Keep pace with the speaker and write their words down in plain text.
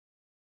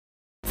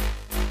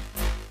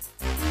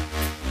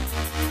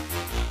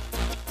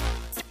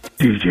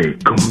DJ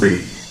Gumby.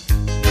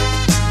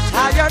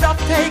 Tired of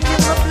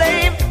taking the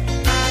blame,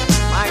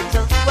 might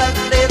as well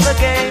play the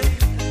game.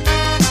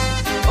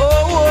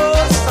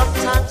 Oh,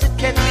 sometimes it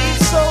can be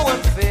so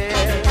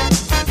unfair.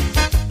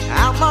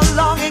 I'm a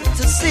longing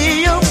to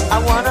see you. I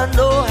wanna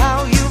know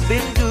how you've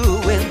been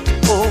doing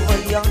over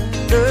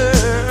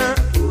yonder.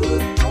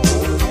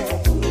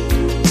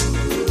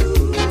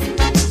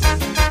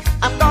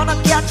 I'm gonna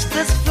catch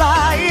this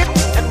flight,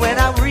 and when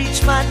I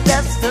reach my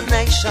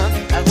destination,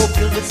 I hope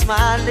you'll be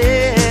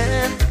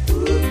smiling,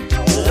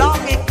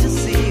 longing to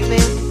see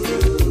me.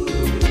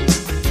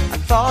 I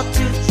thought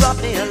you'd drop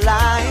me a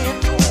line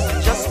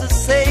just to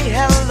say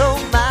hello,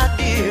 my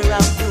dear,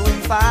 I'm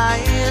doing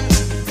fine.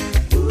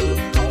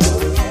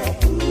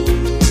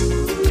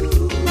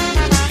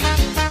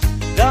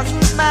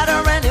 Doesn't matter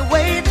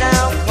anyway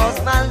now, 'cause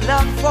my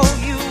love for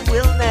you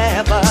will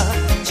never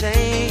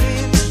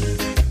change.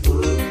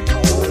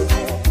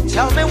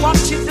 Tell me what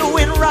you're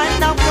doing right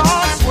now,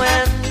 'cause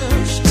when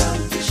push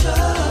comes to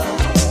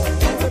shove,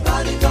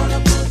 everybody gonna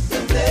put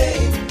the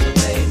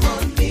blame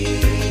on me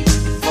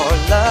for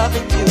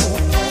loving you,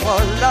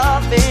 for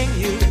loving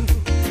you.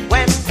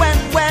 When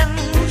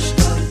push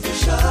comes to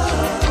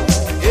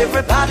shove,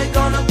 everybody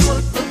gonna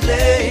put the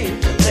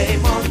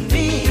blame on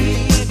me.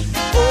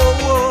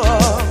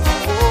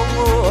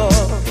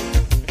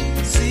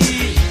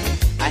 See,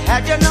 I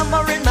had your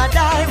number in my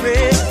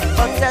diary,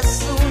 but as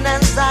soon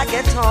as I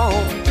get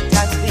home, it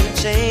has been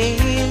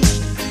changed.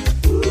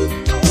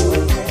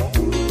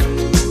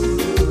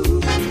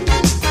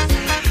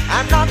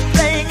 I'm not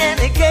playing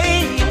any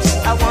games.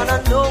 I wanna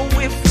know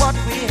if what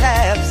we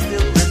have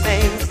still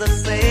remains the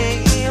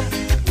same.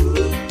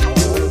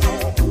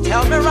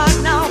 Tell me right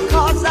now,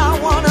 'cause I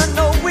wanna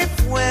know if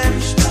when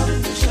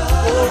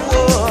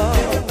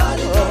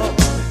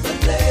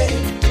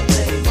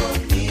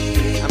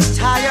I'm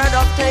tired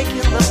of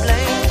taking the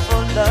blame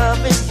for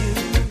loving you.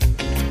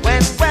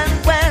 When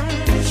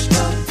push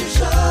comes to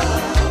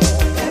shove,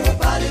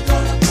 everybody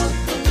gonna put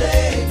the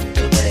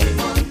blame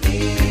on me.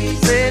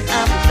 Said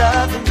I'm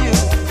loving you,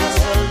 it's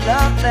a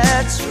love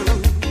that's true.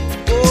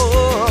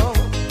 Oh,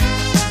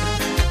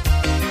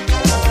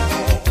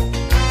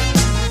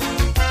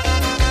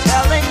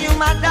 telling you,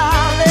 my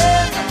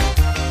darling,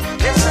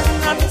 this is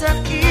not an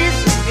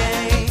easy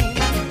game.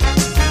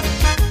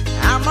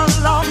 I'm a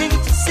longing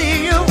to see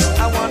you.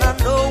 I wanna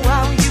know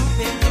how you've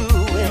been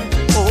doing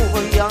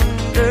over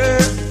yonder.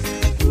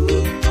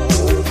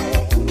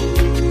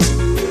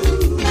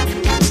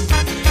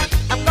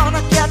 I'm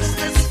gonna catch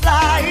this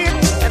flight,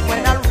 and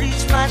when I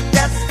reach my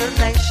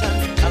destination,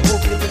 I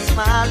hope you'll be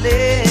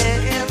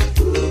smiling,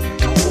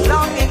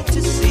 longing to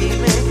see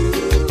me.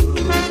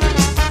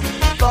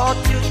 Thought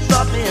you'd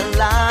drop me a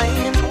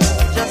line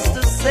just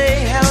to say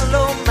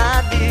hello, my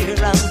dear,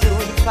 I'm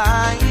doing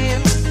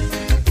fine.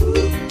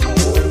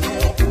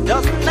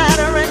 Doesn't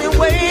matter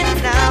anyway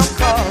now,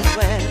 'cause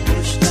when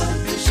push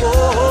comes to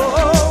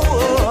shove,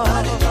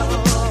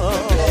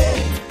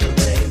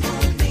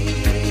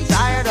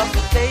 tired of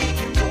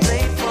taking the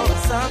blame for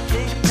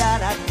something that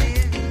I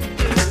did.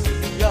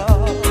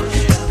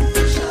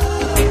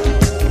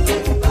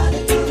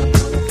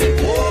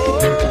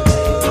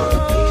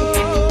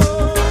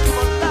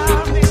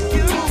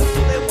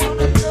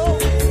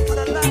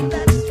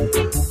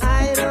 I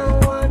don't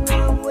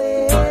wanna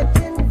wait.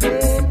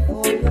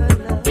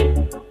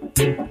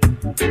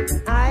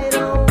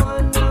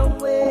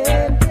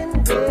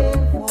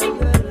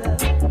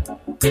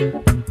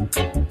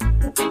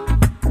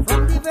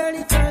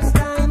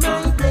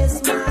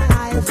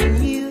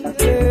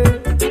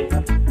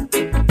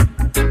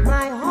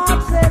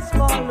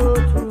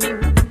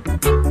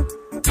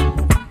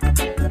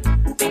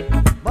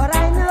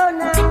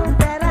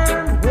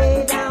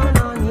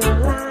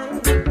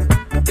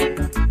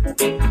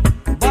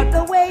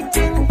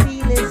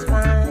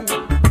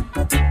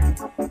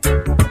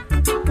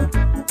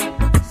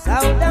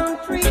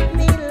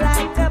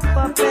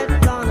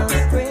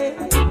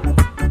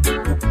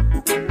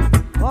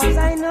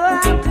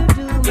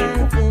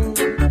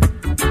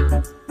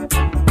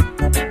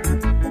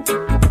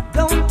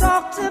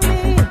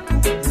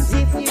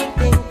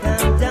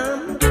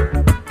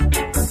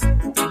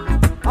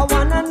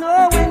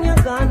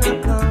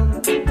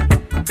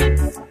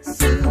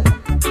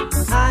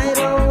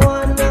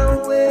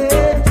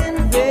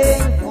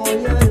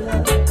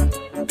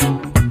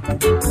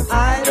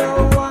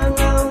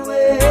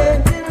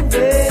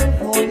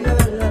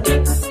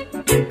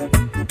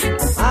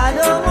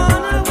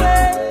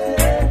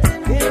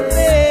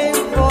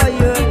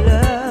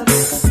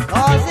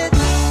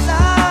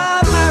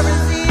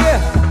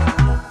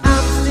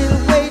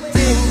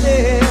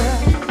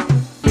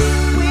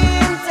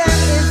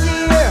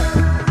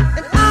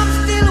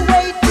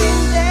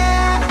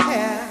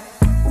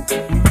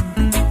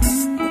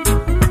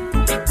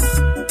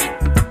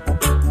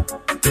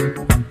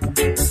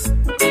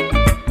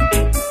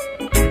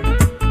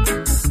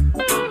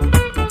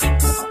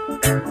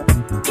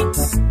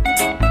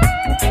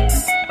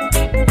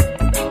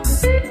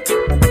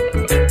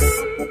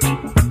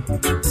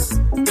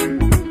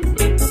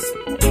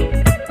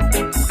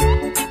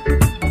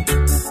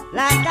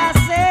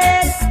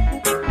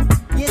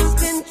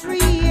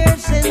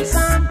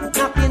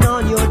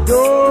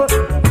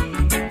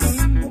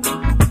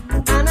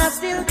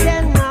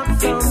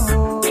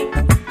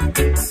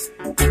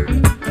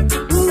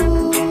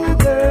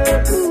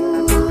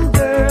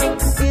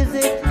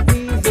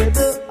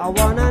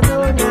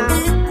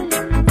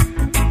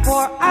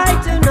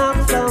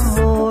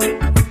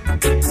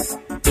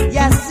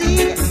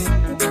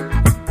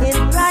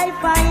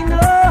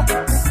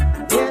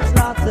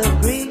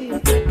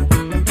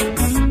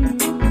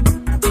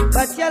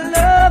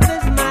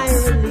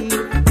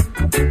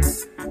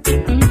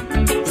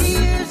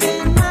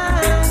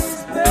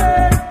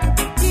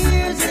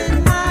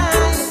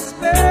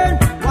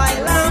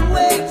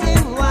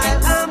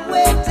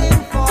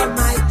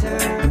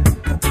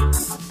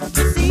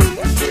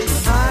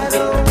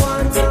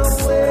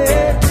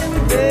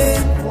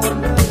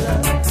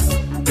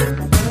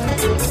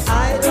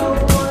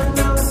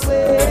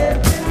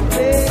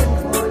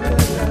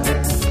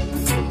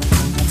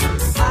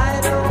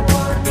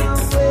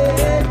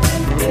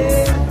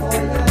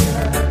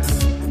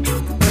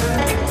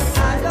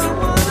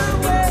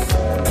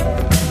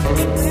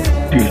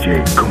 DJ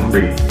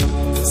Kumbi.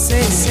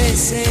 Say,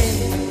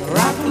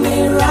 rock me,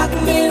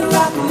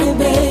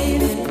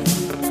 baby.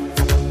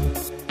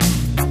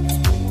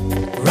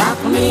 Rock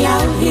me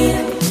out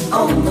here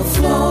on the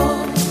floor.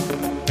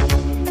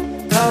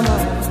 Come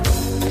on.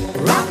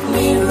 Rock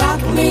me,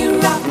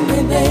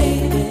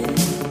 baby.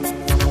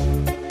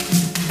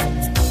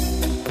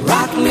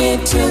 Rock me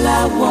till I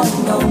want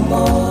no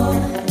more.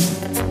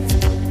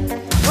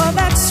 Well,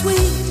 that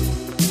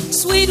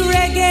sweet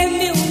reggae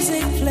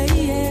music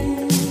playing.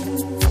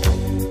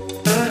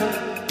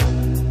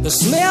 The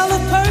smell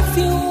of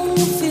perfume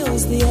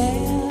fills the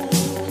air.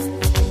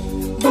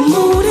 The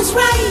mood is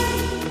right.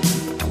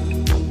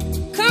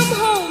 Come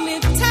hold me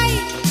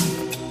tight.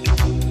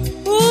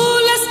 Ooh,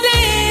 let's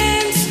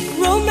dance,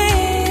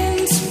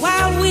 romance,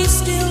 while we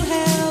still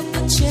have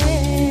the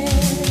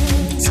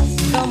chance.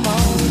 Come on.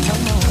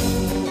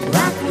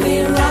 Rock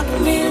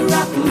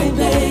me,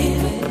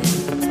 baby.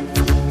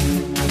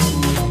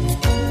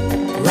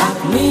 Rock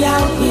me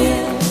out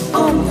here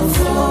on the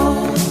floor.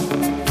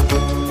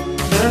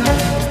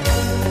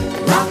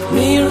 Rock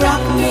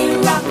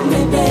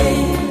me,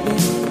 baby.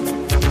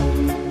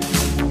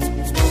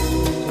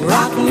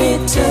 Rock me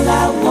till I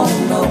want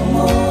no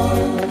more.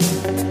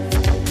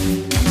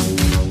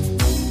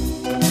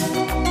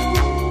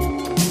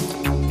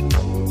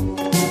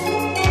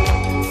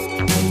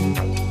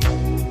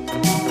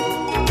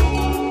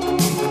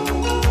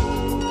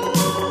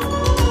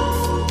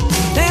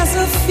 There's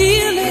a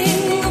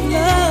feeling of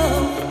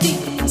love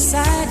deep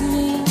inside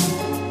me.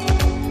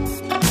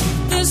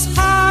 This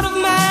heart of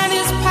mine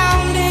is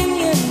pounding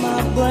in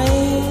my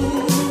brain.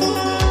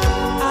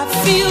 I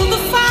feel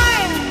the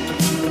fire,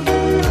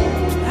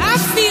 I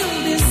feel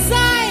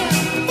desire.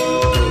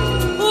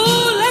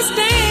 Ooh, let's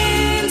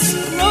dance,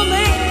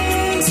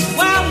 romance,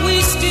 while we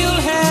still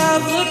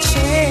have the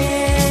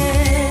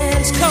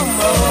chance. Come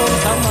on.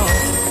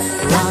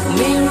 Rock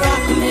me,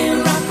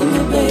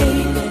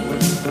 baby.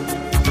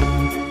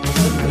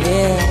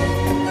 Yeah,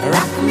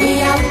 rock me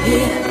out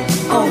here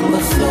on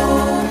the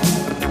floor.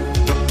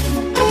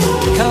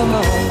 Come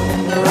on,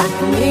 rock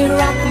me,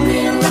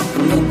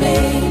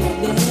 baby.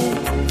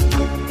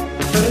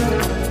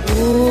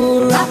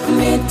 Ooh, rock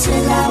me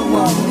till I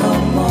want no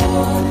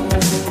more.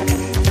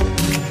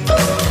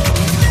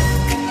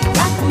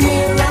 Rock me,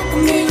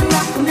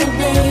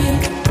 baby.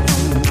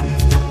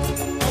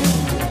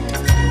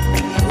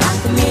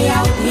 Rock me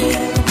out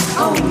here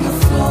on the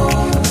floor.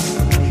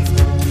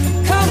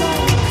 Come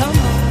on,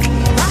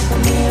 rock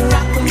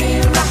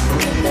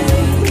me,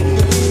 baby.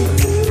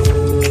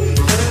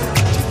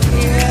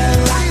 Yeah,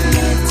 rock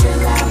me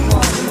till I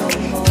want no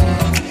more.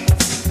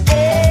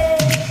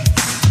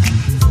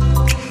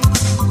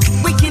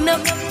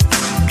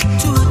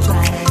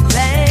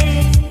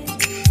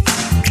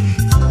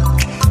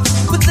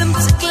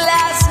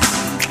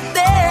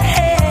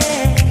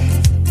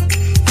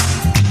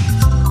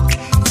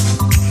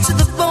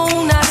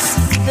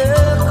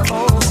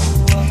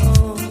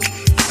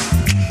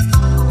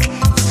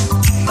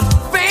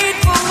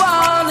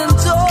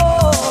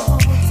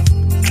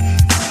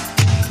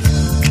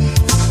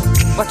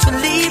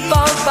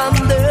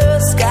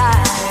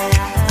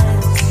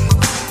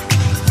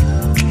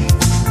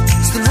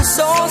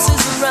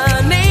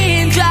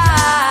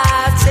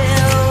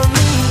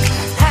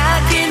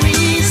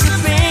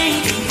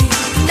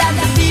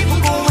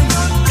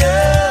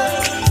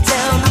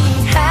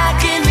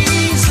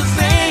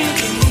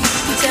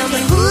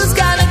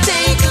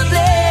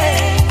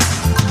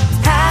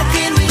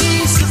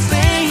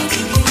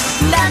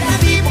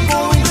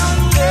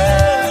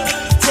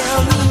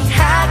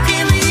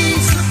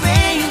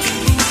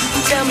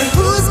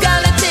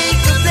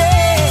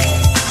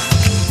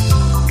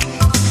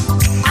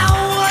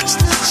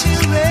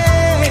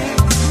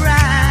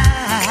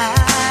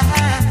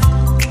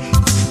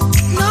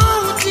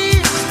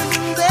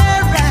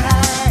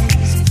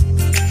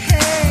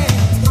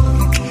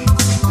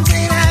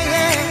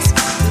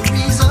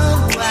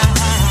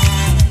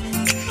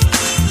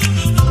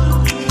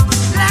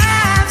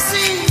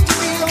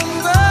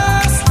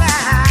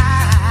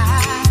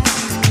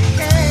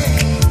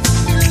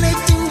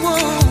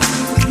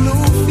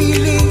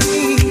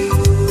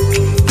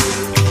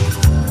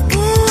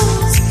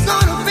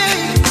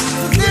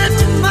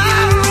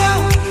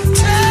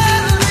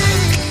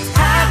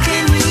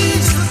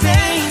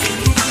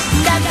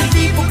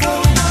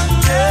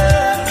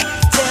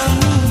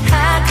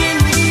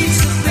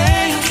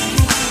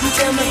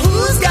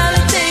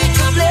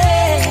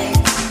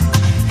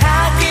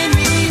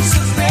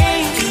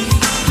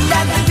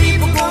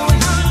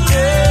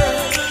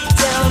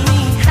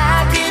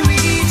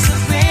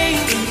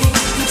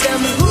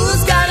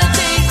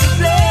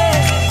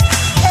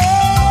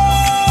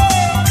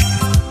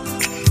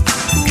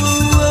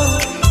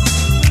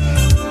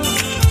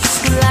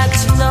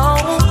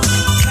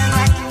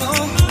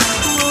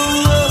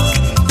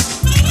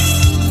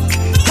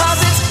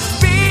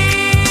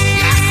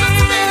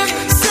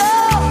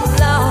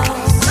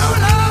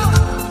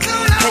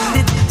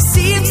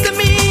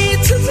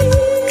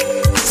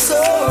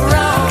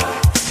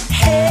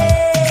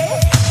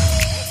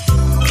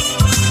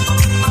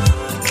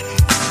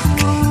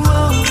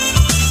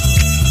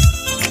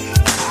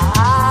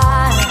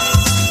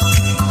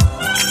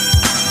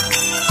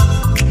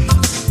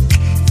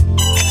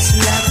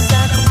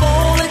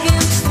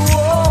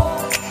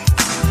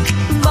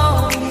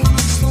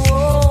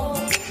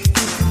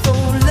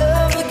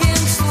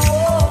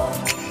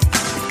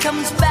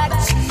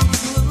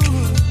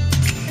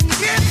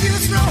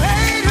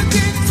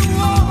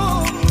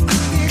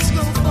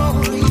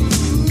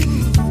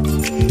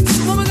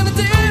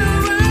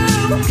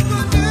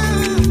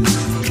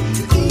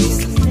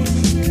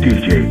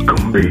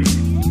 free.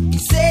 You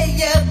say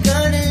you're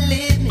gonna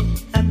leave me,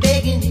 I'm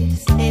begging you to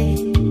stay.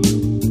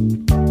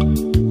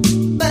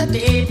 But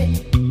baby,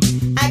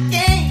 I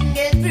can't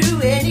get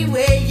through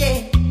anyway, yeah.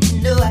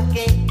 No, I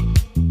can't.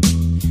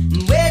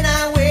 When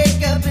I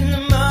wake up in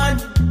the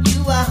morning, you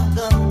are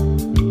gone.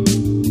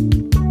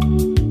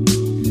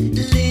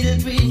 Little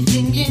pretty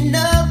thing, you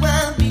know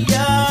I'll be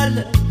all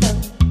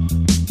alone.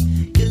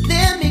 You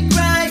let me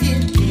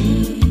crying,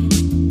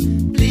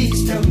 please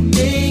don't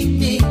make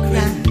me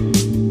cry.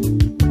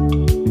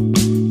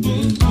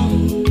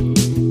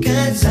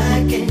 'Cause I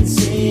can't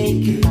say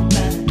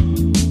goodbye.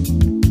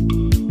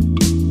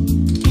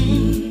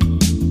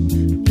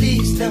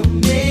 Please don't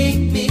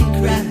make me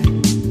cry.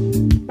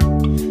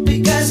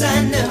 Because I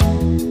know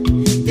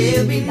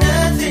there'll be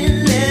nothing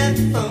left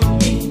for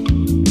me.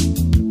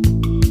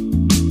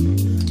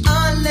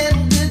 All them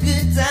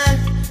good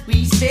times we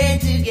spent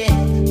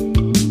together.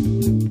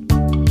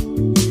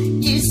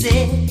 You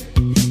said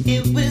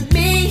it was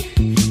me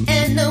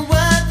and no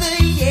other,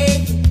 yeah.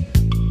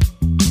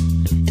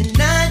 And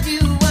now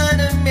you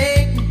wanna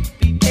make me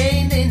be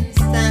pain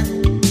inside.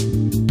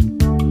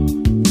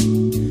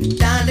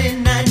 Darling,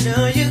 I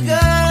know you're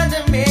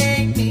gonna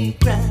make me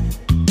cry.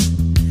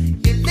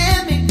 You let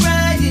me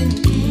crying,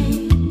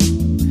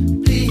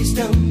 please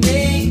don't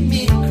make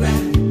me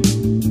cry.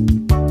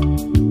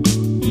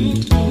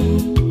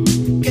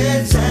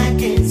 'Cause I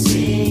can't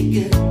say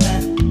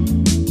goodbye.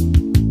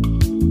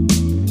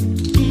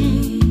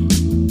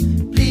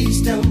 Please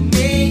don't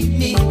make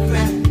me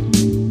cry.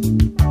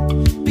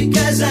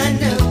 Because I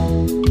know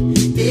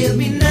there'll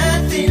be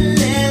nothing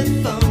left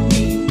for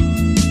me.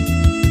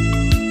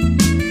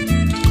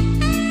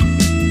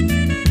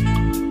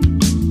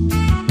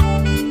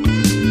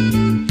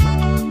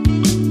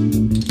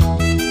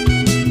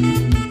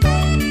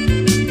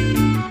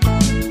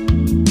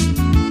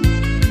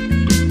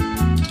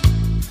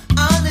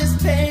 All this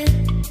pain,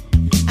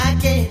 I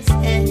can't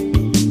stand it.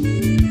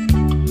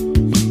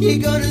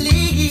 You're gonna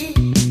leave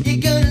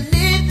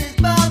this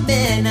poor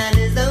man on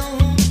his own.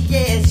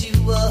 Yes, you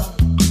are.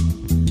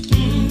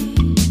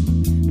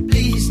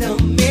 Please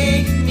don't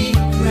make me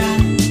cry.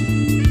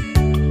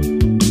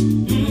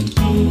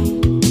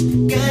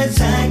 'Cause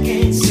I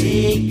can't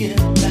say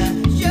goodbye.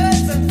 Show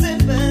some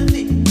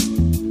sympathy.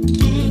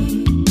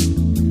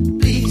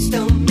 Please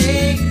don't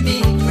make me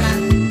cry.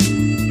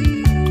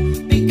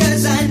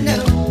 Because I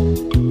know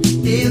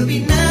there'll be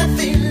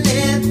nothing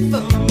left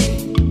for me.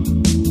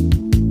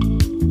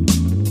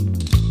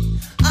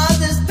 All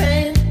this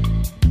pain,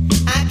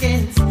 I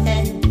can't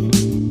stand it.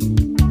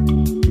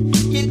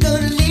 You're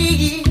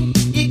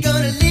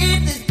gonna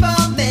leave this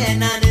poor man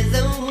on his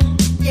own.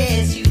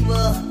 Yes, you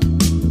are.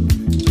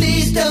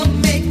 Please don't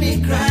make me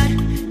cry,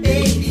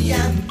 baby,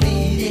 I'm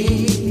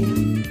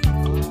bleeding.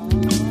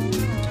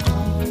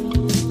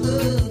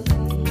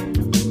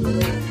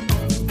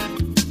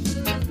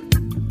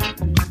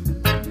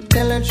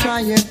 Tell her try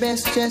your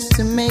best just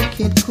to make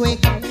it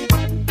quick.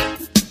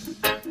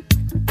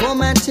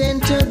 Come attend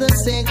to the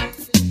sick.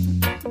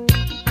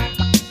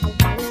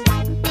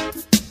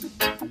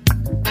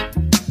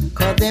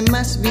 Cause there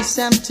must be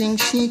something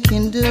she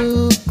can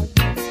do.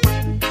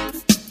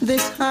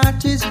 This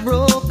heart is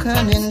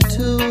broken in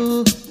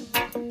two.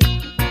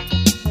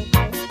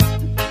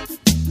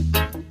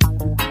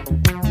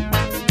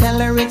 Tell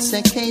her it's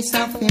a case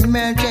of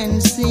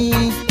emergency.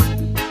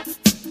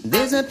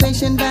 There's a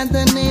patient by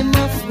the name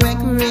of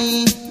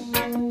Gregory.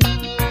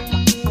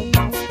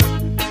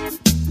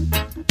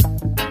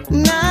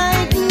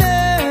 Night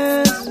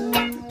nurse,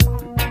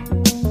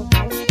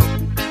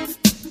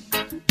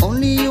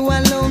 only you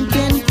alone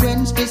can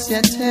quench this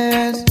your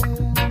thirst.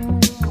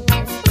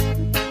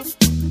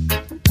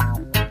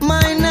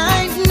 My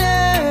night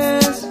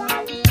nurse,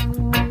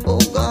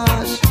 oh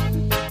gosh,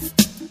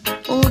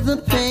 oh the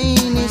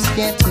pain is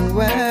getting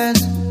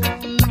worse.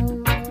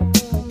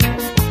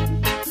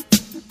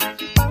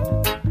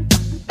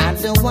 I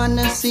don't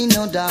wanna see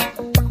no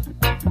doctor.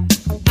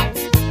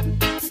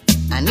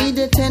 I need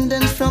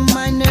attendance from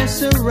my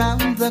nurse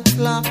around the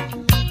clock.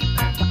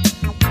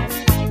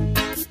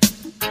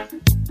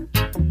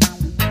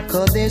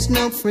 'Cause there's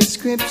no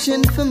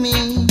prescription for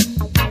me.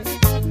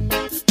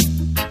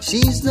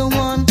 She's the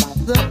one,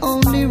 the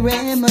only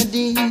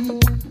remedy.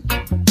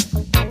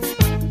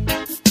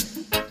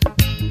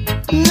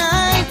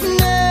 Night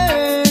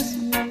nurse,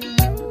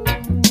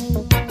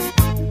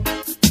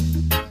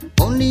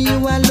 only you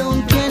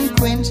alone can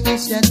quench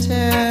this your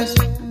thirst.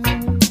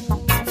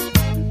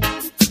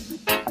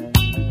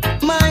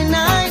 My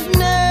night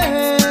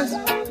nurse,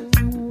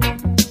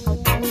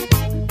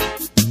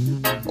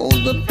 oh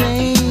the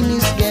pain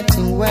is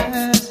getting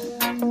worse.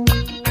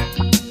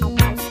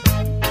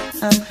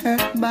 I'm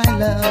hurt by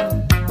love.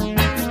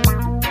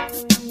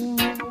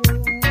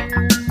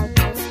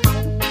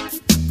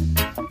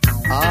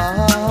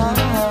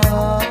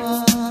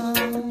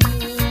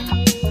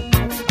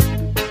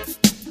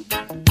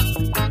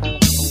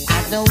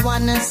 I don't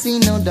wanna see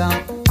no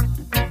doctor.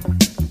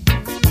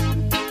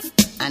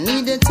 I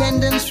need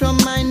attendance from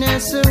my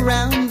nurse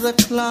around the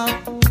clock.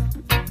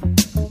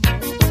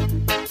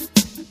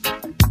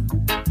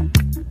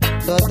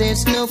 so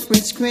there's no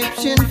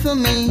prescription for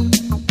me.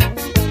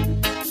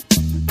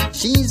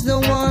 She's the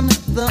one,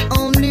 the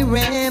only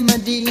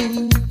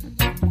remedy.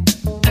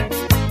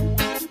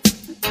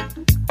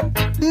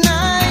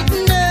 Night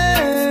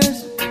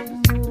nurse,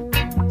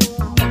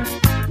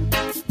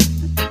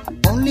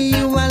 only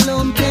you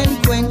alone can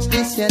quench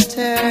this your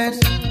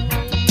thirst.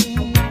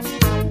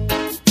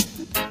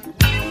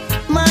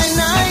 My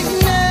night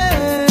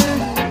nurse,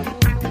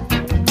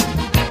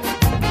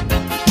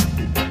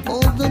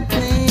 all the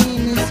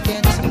pain is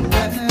getting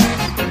worse.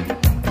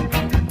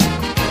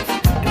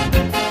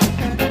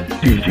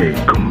 DJ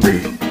Kumbi.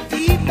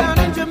 Deep down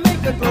in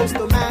Jamaica, close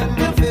to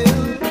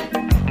Mandeville.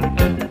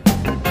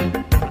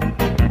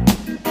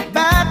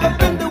 Back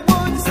up in the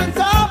woods and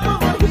top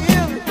of a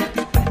hill,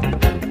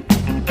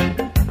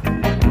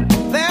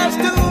 there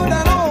stood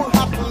an old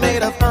hut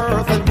made of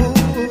earth and wood.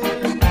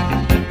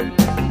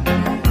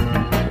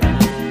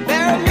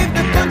 There lived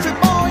a country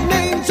boy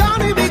named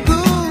Johnny B.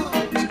 Good,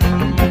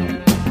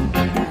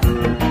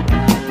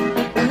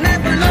 who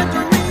never learned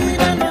to read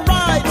and to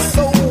write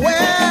so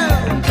well,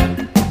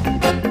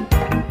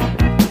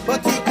 but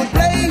he could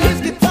play his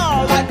guitar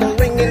like a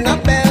ringing a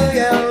bell,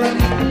 yeah.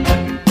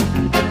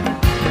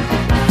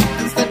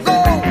 And said, go,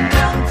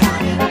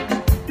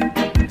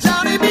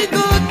 Johnny, be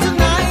good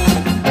tonight,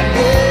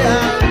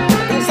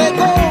 yeah. And said,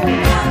 go,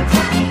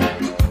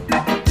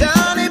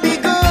 Johnny, be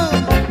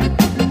good.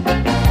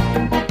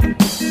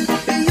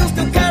 He used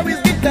to carry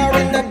his guitar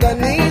in the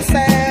gunny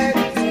sack,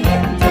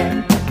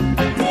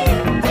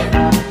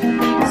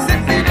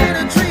 sitting in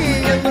a tree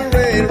in the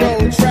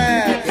railroad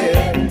track,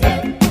 yeah.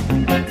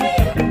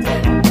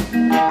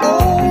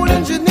 Old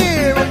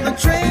engineer of the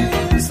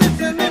train,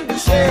 sitting in the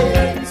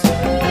shades,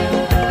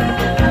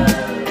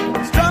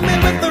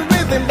 strumming with the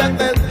rhythm that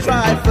the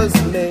drivers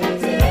made.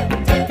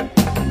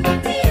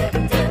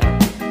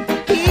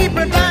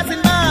 People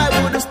passing by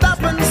would stop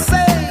and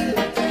say,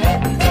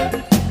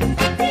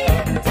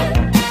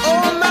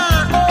 oh my,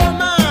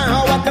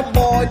 how what the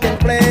boy can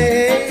play.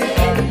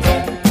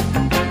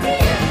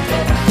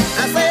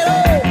 I said,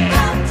 oh,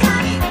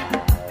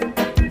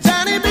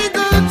 Johnny, be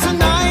good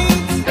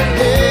tonight,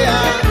 yeah.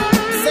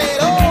 I said,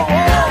 oh,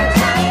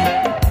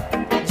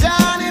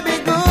 Johnny, be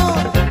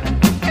good.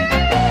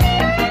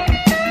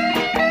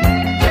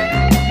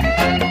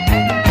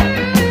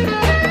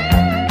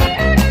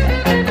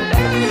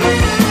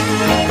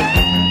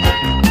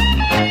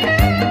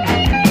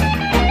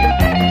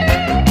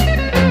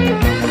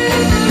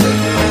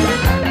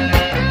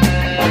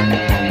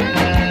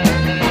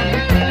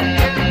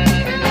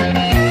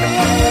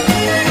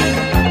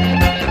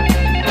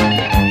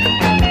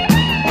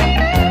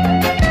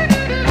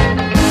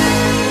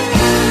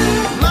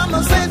 Mama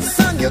said,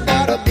 son, you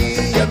gotta be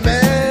a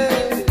man.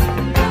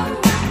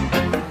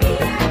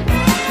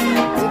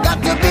 You got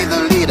to be the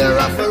leader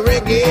of a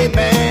reggae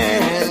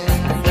band.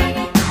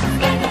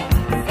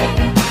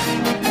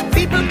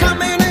 People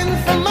coming in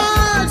from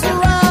miles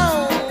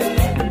around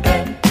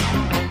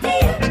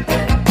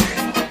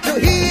to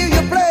hear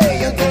you play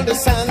until the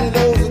sun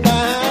goes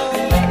down.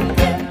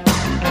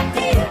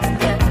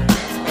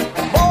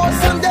 Oh,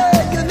 someday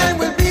your name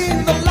will be in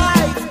the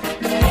light,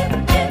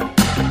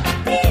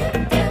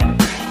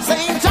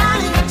 saying,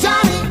 Johnny,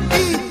 Johnny,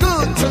 be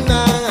good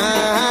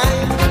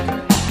tonight.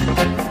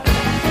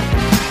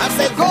 I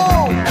said, go,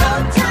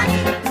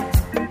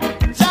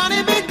 Johnny,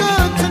 be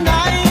good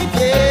tonight,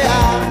 yeah.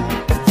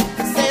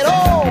 I said,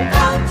 oh,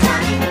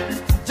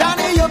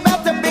 Johnny, you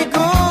better be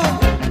good.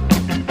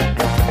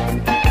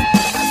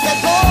 I said,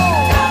 go,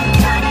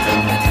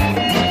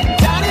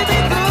 Johnny, be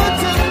good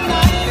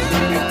tonight.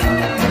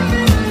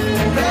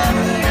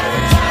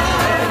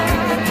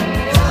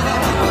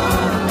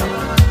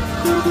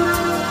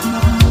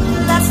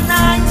 Last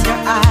night your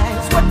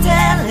eyes were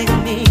telling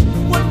me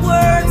what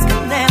words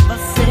could never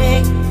say.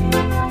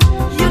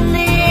 You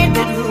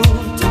needed room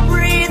to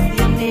breathe,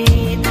 you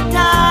needed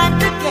time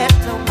to get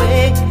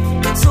away.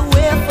 It's a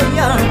way for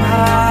your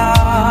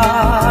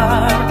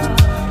heart,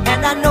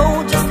 and I know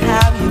just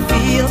how you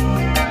feel.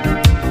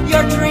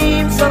 Your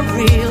dreams are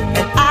real,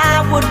 and I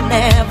would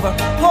never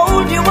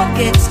hold you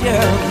against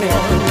your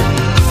will.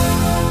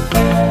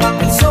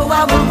 And so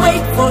I will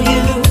wait for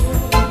you,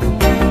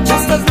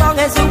 just as long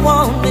as you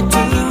want me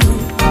to.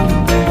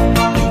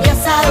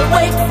 Yes, I'll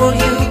wait for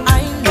you. I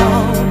know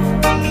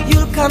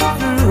you'll come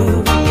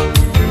through.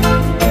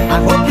 I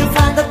hope you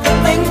find that the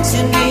things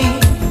you need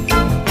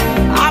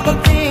are the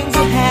things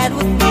you had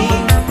with me.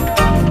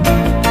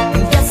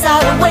 Yes,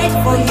 I'll wait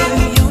for you.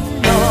 You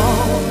know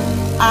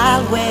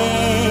I'll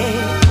wait.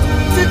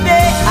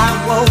 Today I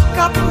woke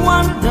up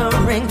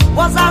wondering,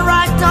 was I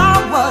right or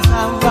was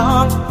I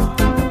wrong?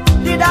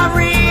 Did I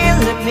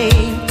really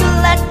mean to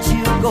let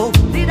you go?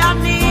 Did I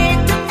need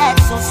to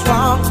act so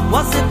strong?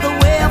 Was it the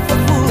way of a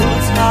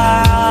fool's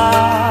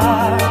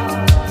heart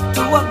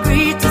to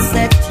agree to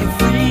set you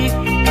free?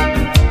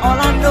 All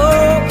I know,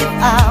 if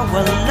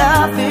our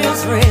love is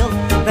real,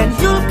 then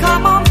you'll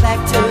come on back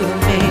to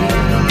me.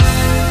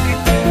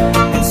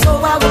 And so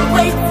I will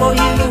wait for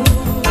you,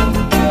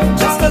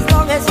 just as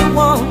long as you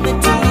want me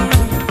to.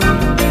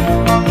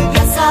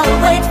 Yes,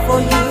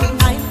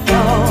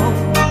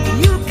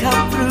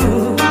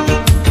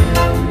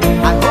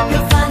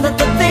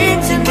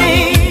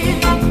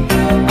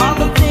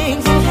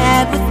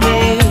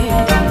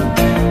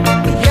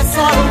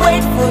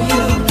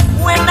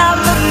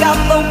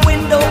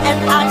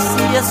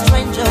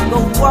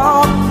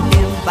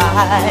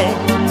 right.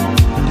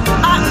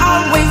 I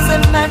always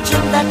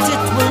imagine that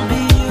it will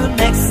be you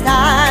next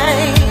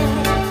time.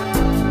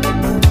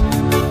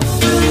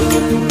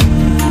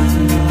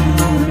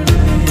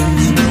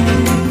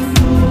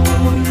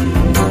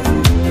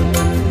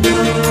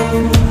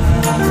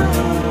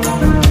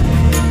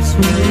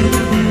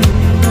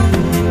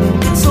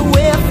 So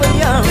wait for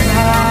your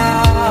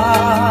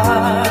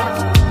heart,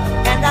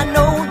 and I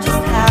know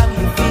just how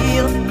you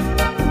feel.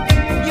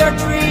 Your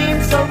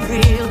dreams are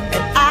real,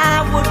 and I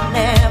would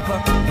never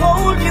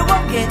hold you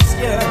against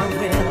your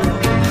will.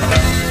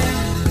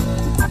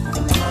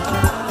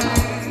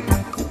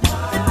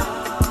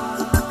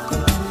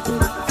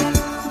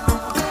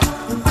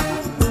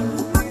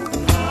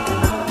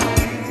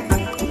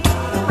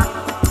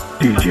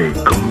 DJ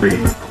Combi.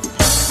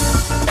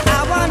 I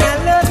wanna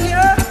love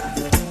you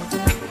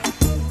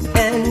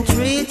and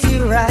treat you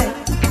right.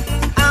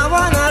 I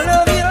wanna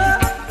love you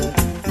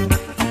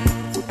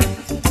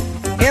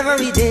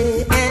every day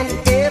and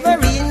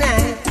every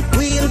night.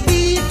 We'll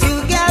be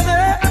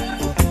together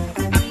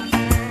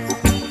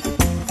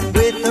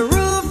with the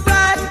roof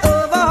right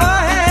over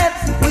our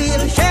heads.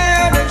 We'll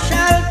share the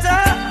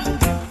shelter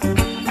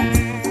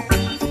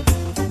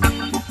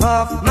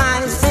of my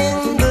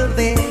single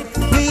bed.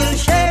 We'll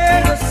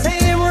share the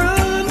same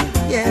room,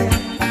 yeah.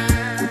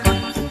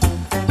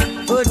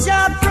 But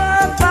just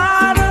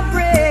provide a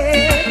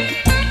bread.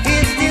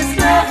 Is this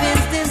love?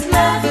 Is this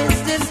love? Is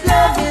this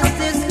love? Is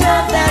this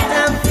love that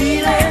I'm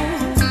feeling?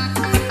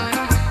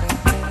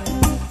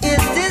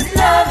 Is this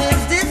love?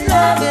 Is this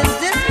love? Is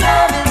this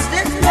love? Is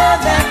this love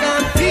that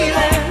I'm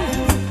feeling?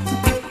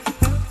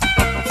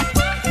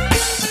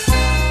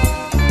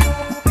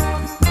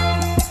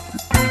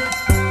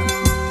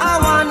 I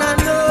wanna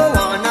know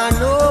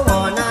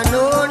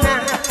now.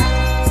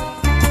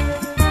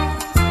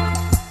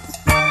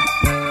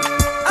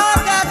 I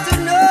got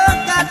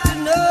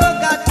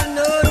to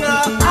know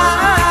now.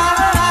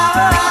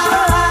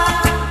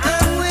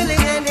 I'm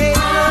willing and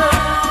able.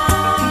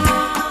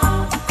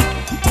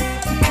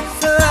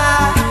 So I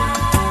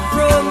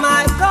throw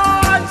my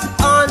cards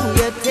on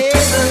your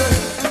table.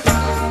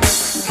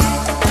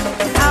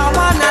 I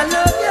wanna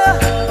love you.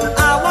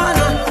 I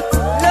wanna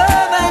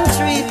love and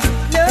treat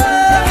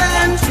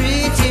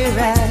you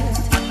right.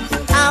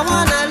 I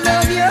wanna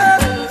love you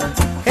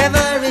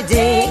every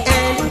day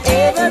and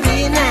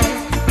every night.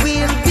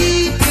 We'll be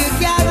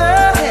together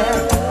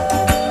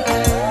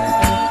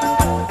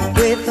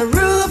with the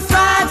roof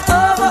right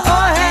over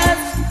our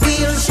heads.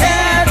 We'll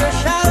share the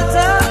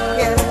shelter,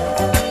 yeah.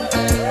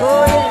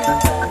 Oh yeah,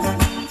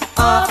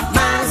 of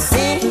my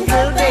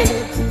single bed.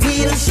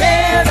 We'll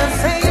share the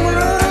same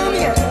room,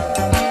 yeah.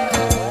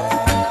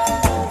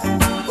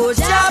 Oh,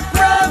 just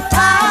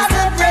provide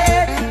the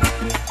bread.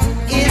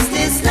 Is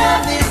this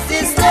love? Is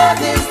this love?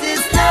 Is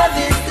this love?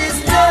 Is this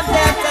love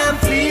that I'm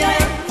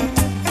feeling?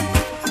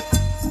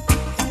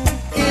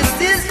 Is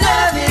this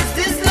love? Is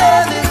this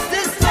love? Is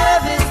this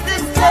love? Is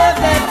this love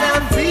that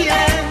I'm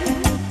feeling?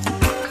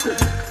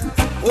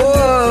 Oh,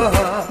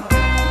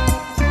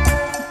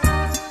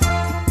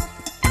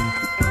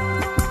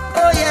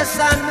 oh yes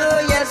I know,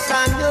 yes I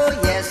know,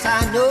 yes I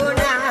know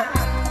now.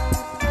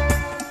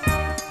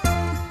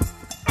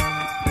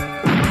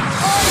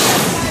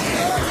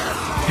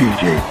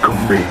 DJ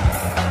Combi.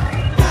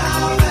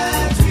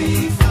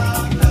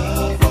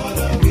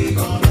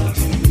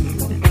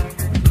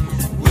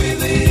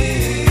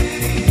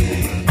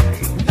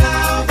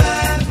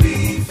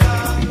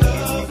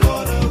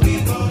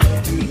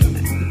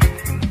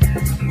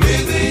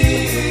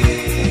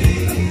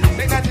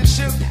 Make that it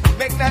shook,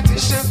 make that it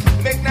shook,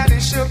 make that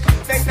it shook,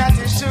 make that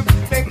it shook,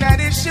 make that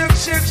it shook,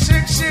 shook,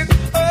 shook, shook,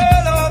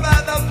 all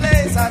over the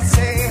place. I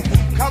say,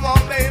 come on,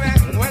 baby,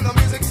 when the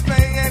music's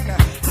playing,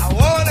 I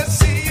wanna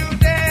see you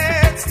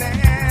dance, dance.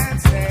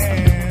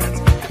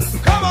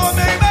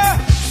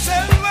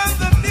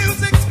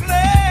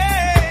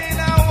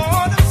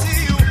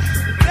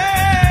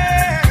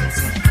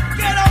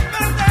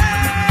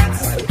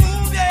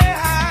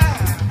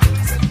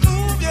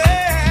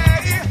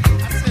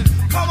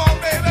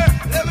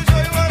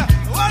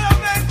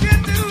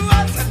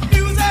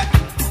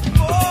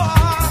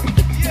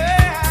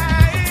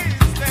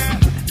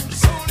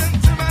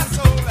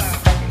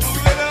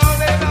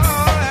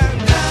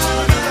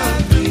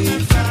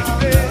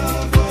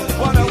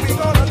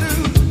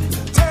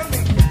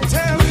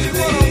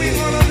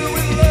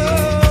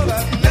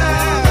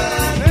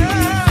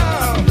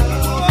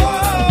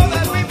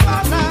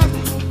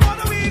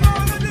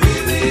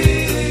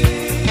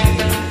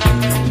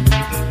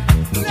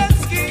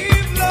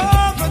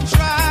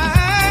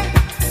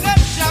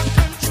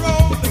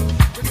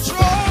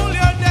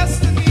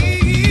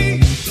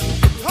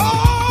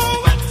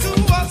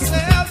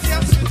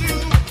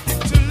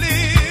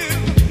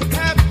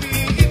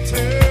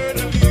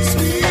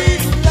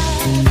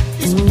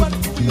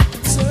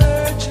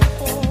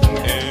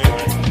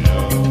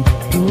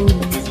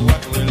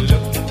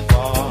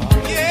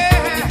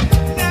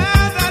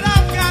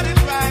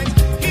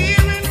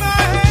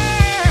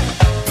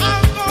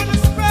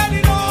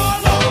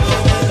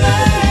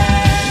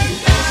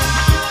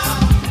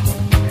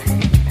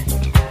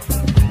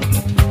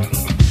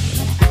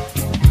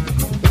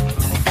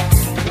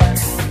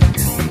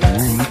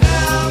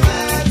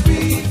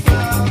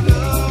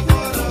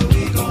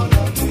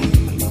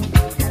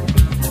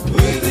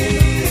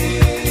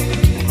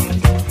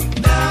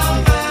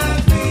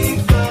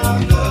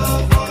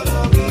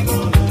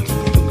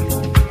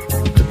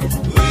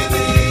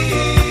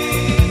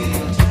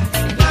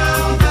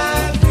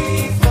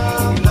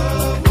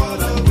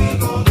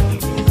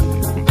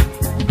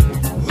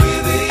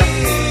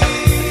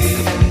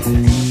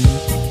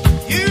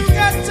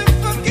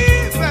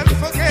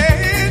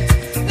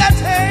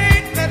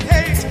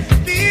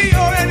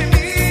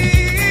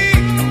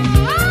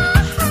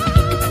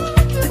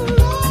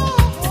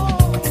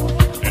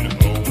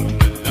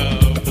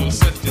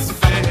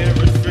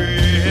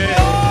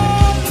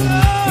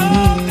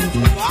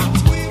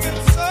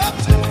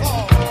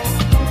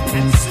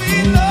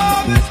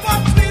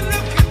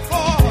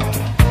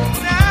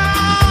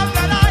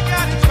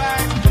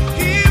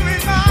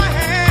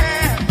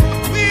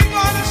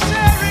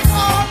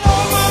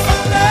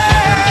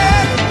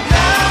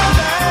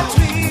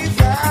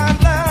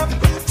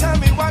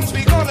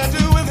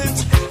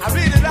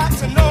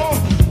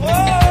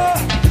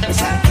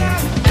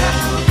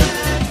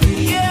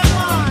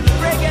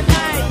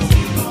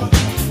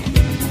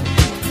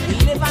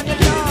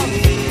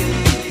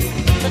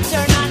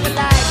 turn on the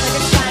light, let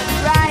it shine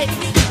bright.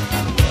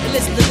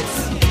 Listen to this.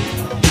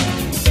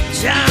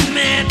 Jam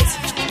it.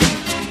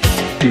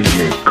 DJ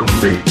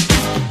Combi.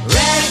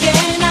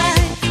 Reggae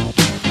night,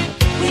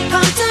 we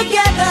come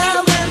together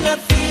when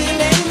we're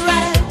feeling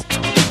right.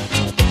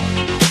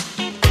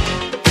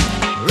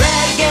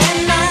 Reggae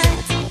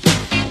night,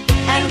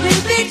 and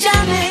we'll be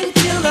jamming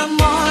till the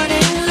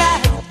morning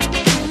light.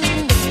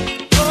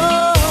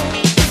 Oh,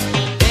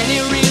 any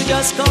real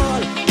just call,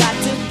 got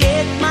to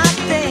get my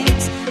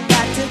things,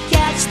 got to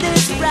catch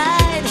this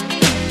ride.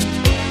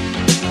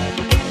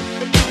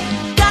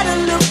 Gotta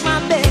look my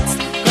best,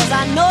 'cause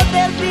I know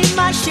they'll be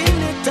mashing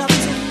it up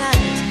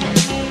tonight.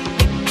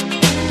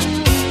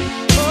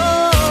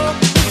 Oh,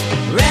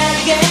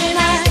 reggae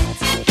night,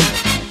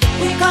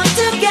 we come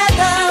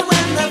together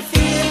when we're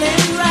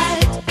feeling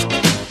right.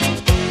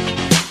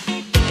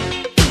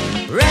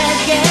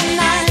 Reggae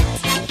night,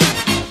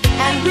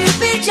 and we'll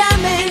be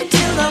jamming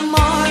till the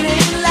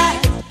morning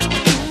light.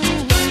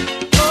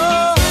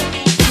 Oh,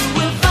 you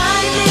will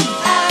find it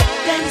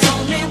happens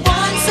only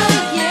once a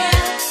year,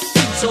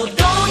 so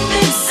don't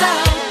miss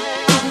out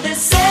on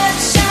this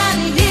session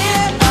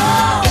here.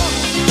 Oh,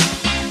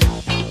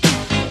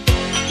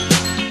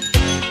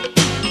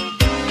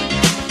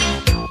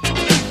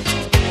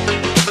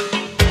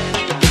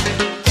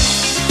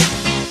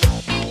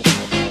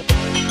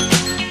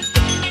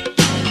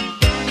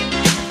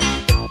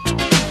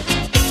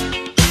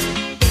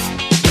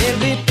 there'll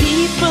be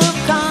people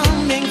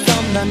coming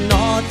from the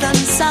north and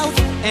south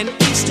and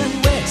east and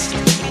west,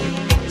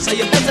 so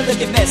you better look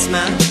your best,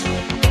 man.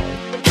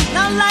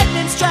 Now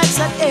lightning strikes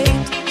at 8,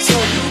 so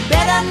you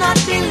better not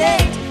be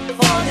late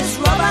for this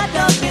rubber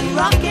dubbing,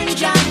 rockin',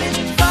 jamming,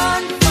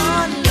 fun,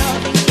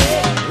 loving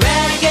day.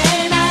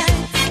 Reggae night,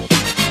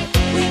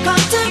 we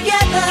come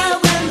together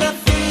when we're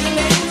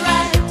feeling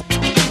right.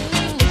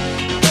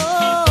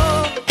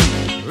 Oh,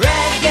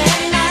 reggae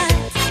night,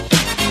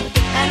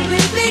 and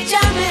we'll be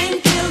jamming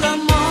till the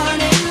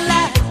morning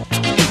light.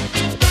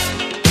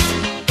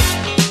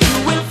 You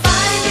will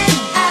find it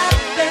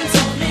happens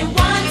only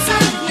once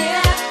a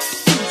year,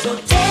 so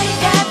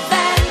take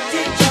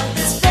advantage of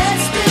this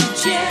festive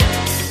cheer.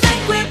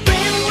 Like we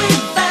bring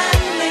with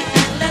family,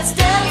 and let's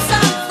tell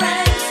some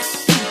friends,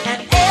 and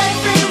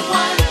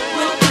everyone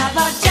will have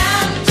a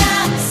jam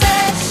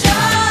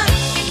session.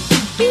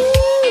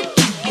 Woo,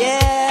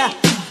 yeah,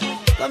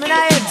 coming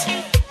out.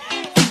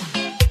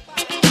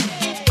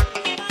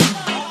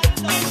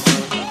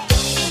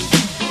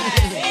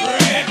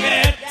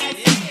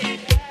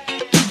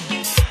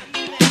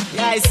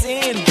 Yeah, I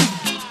seen.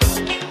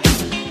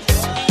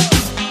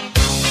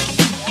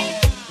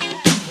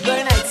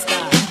 Good night,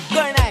 star.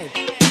 Good night.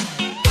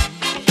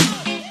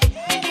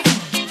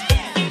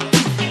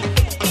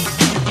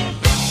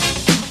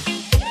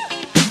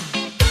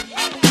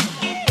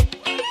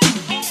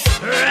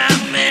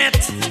 Ram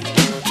it.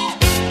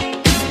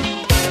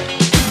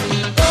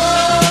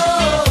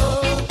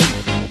 Oh,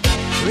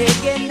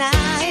 reggae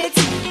night.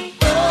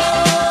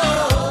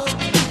 Oh,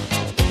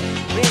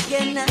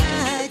 reggae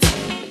night.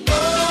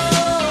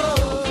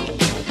 Oh,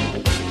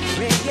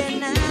 reggae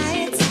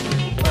night.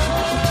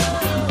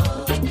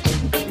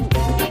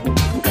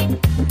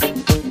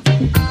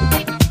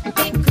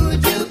 Could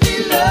you be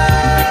loved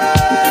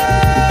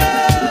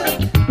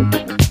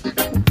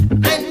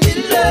and be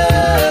loved?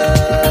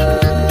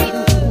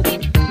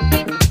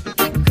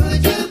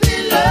 Could you be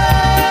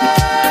loved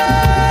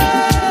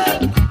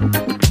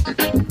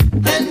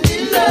and be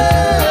loved?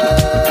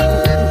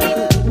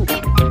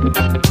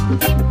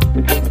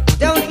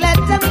 Don't let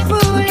them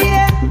fool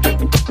you.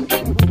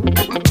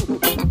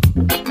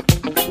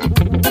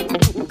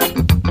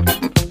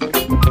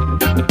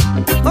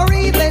 Or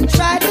even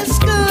try to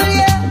school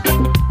you.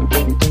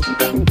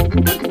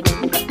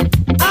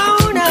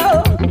 Oh no,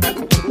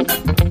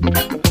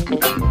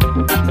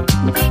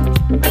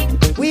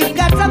 we've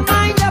got a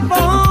mind of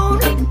our own,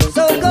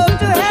 so go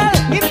to hell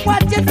if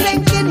what you're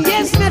thinking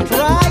is not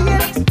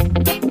right.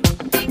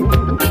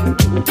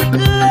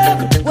 Love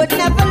would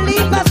never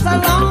leave us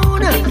alone.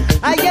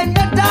 In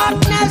the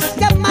darkness,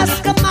 you must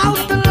come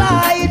out the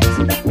light.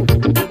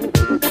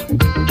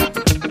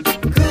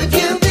 Could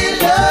you be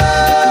loved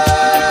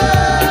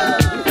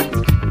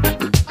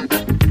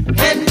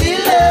and be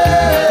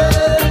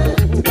loved?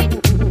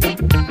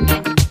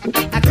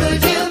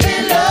 Could you be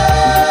loved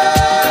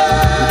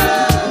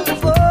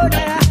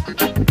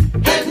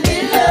and be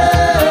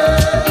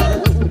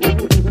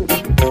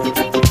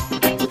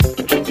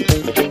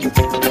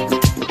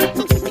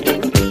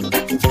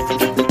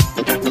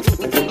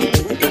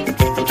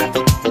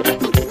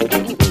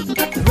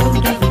The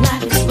road of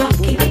life is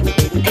rocky,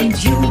 and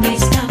you may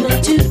stumble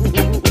too.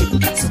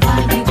 So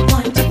while you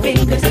point your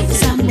fingers,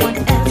 someone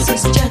else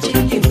is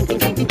judging you.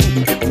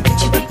 Could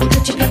you be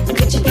loved?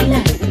 Could you be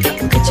loved?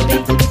 Could you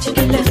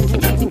be loved?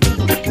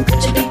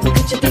 Could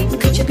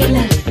you be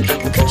loved?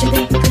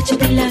 Could you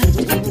be loved?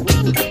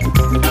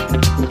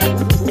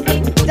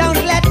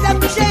 Don't let them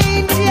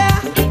change ya.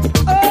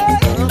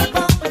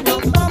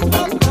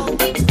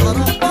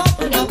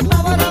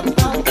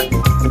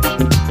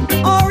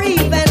 Or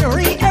even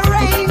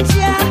rearrange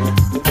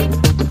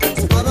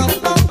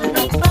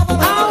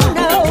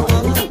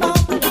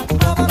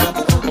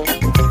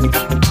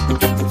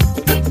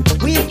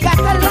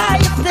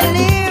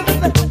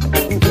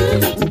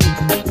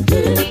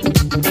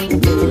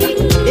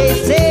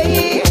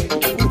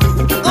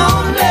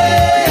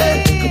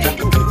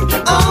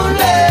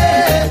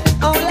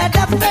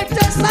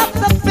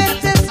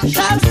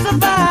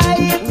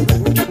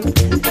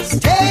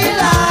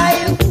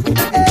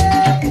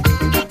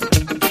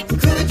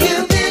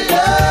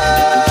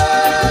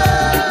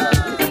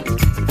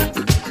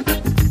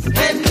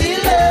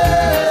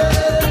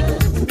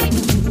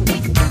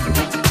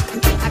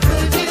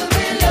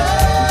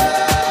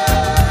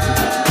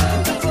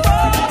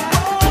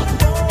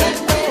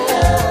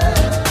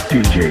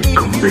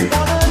Combi.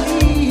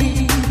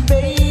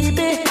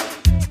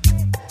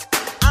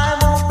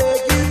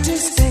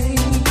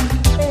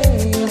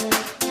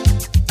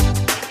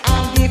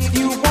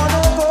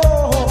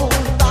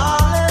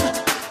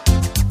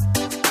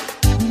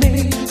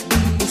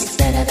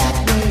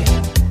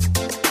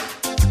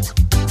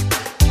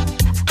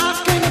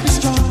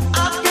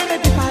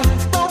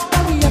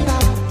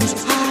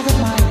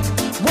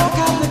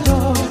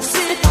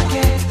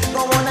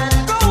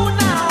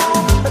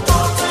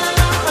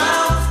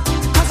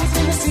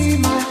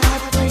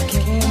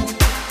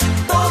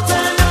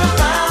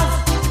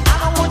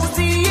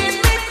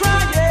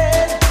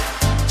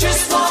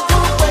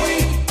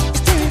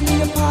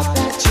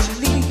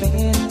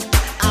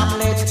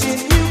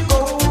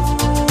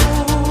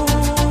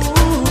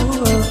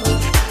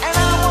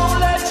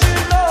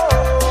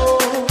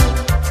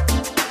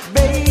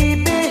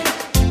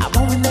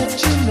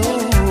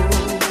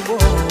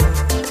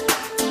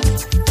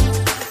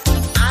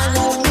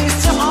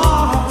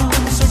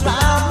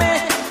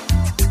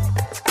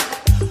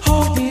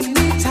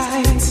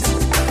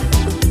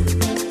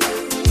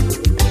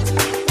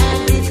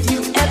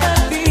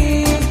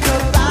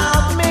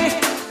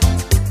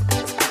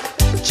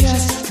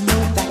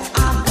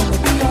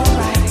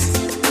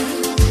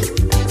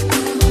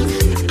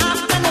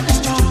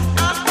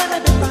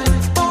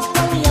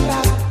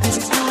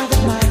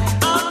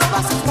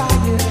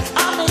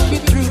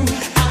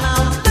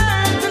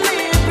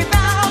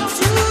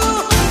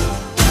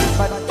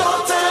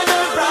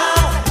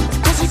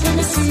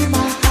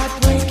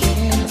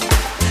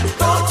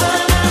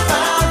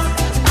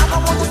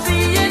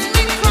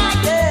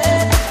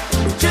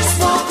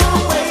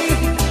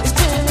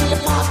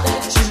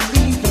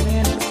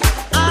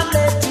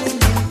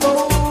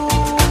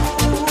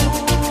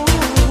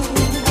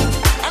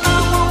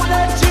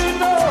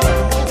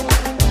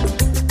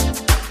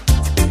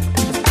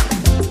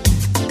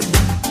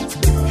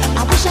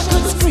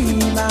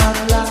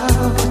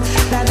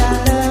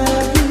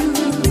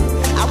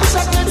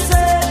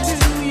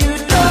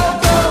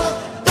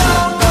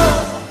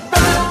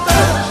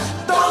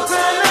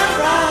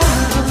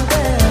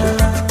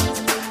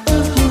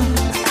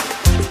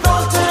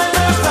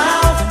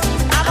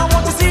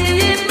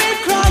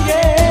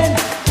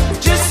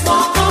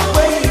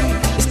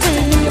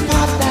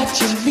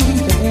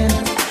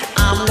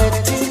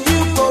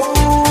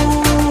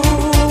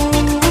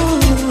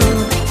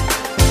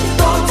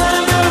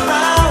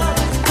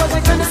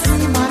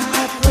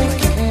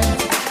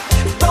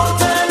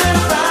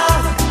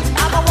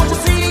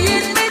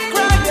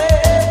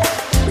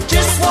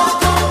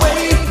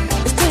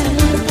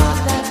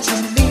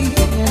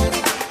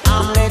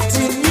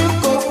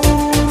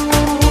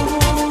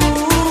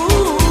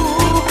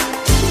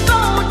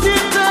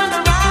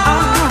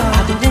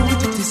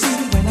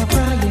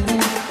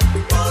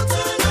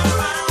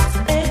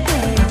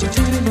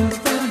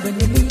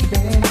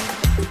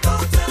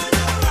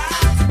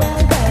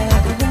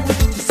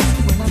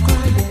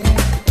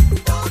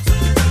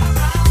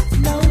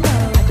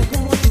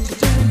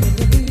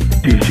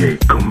 DJ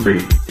Combi.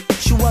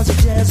 She was a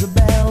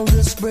Jezebel,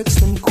 this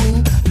Brixton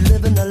queen,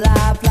 living a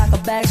life like a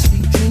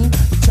backstreet dream,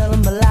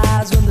 telling me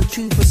lies when the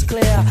truth was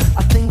clear.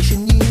 I think she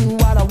knew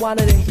what I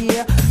wanted to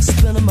hear,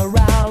 spin 'em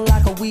around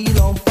like a wheel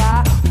on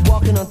fire,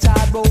 walking on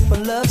tightrope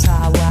and love's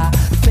highway.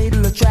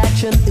 Fatal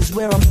attraction is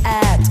where I'm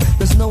at,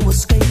 there's no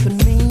escaping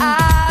me.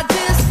 I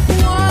just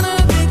wanna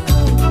be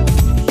close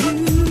to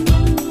you,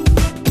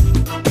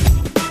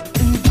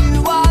 and do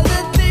all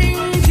the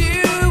things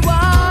you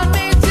want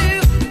me to.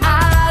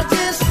 I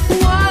just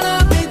wanna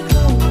be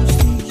close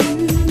to you,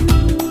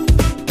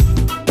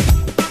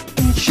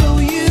 and show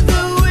you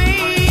the way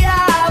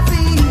I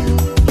feel.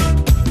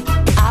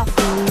 I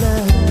feel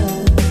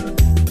love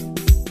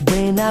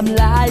when I'm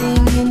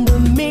lying in the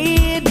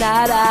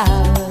midnight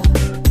hour,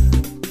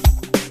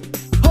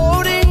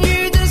 holding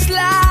you just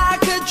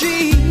like a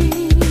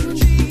dream.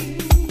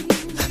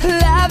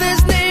 Love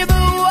is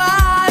never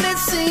what it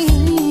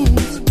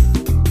seems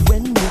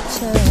when we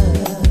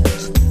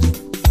touch,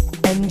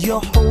 and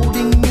you're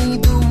holding me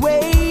the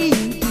way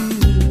you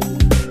do.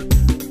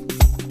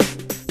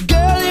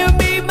 Girl, you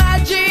make my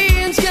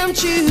dreams come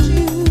true.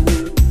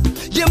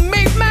 You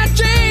make my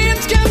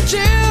dreams come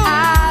true.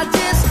 I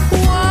just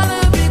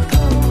wanna be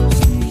close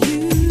to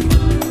you,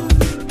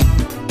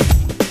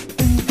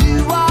 and do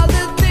all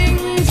the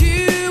things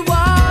you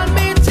want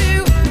me to.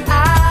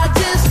 I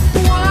just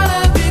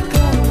wanna be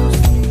close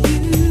to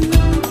you,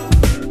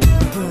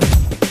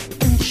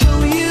 and show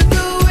you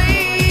the way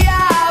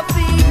I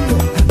feel.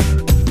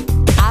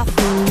 I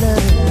feel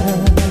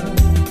love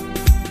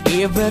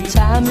every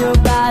time your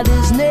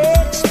body's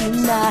next to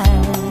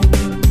mine.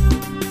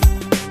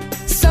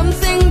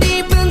 Something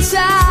deep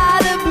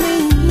inside of me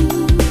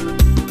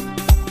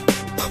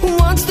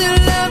wants to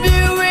love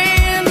you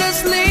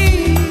endlessly.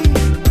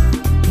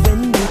 When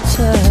we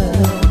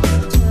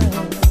touch,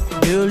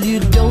 girl, you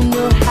don't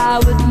know how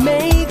it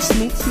makes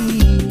me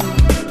feel.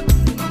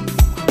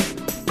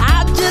 I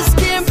just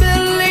can't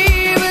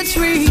believe it's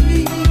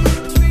real.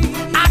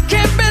 I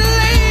can't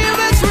believe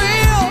it's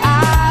real.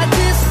 I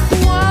just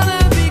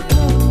wanna be close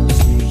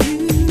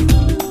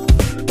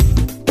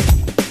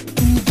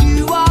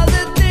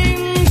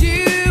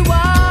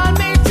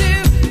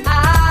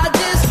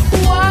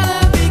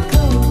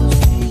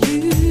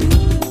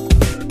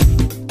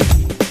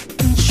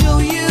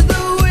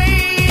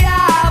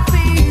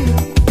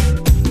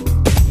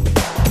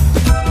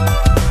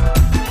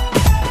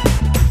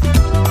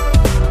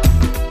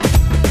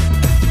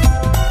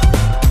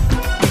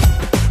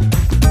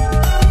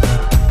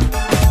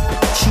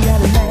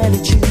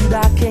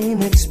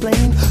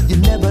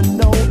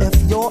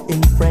you're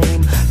in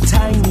frame.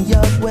 Tying me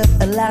up with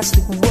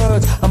elastic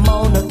words, I'm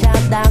on a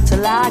countdown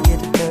till I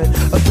get hurt.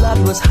 Her blood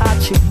was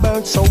hot, she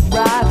burned so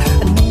bright,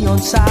 a neon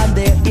sign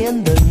there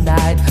in the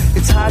night.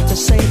 It's hard to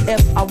say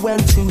if I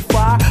went too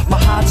far, my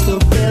heart still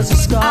bears a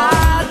scar.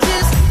 I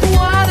just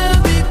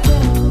wanna be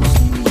close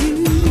to you.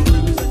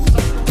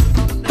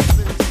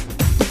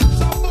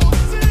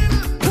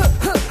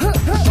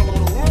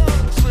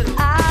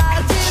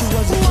 I just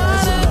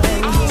wanna be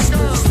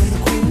close to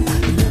you.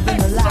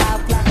 Living a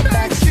life like a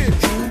backstreet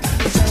dream.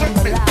 Telling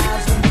the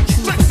lies when the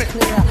truth is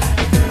clear.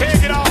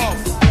 Take it off.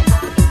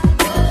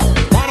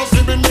 Wanna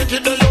see me make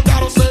it, then you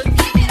gotta say.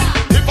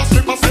 If I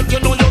slip a step, you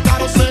know you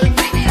gotta say.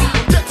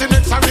 Getting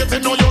it, sorry, you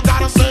know you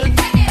gotta say.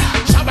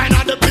 Shabba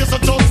in the place, so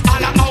just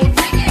all out.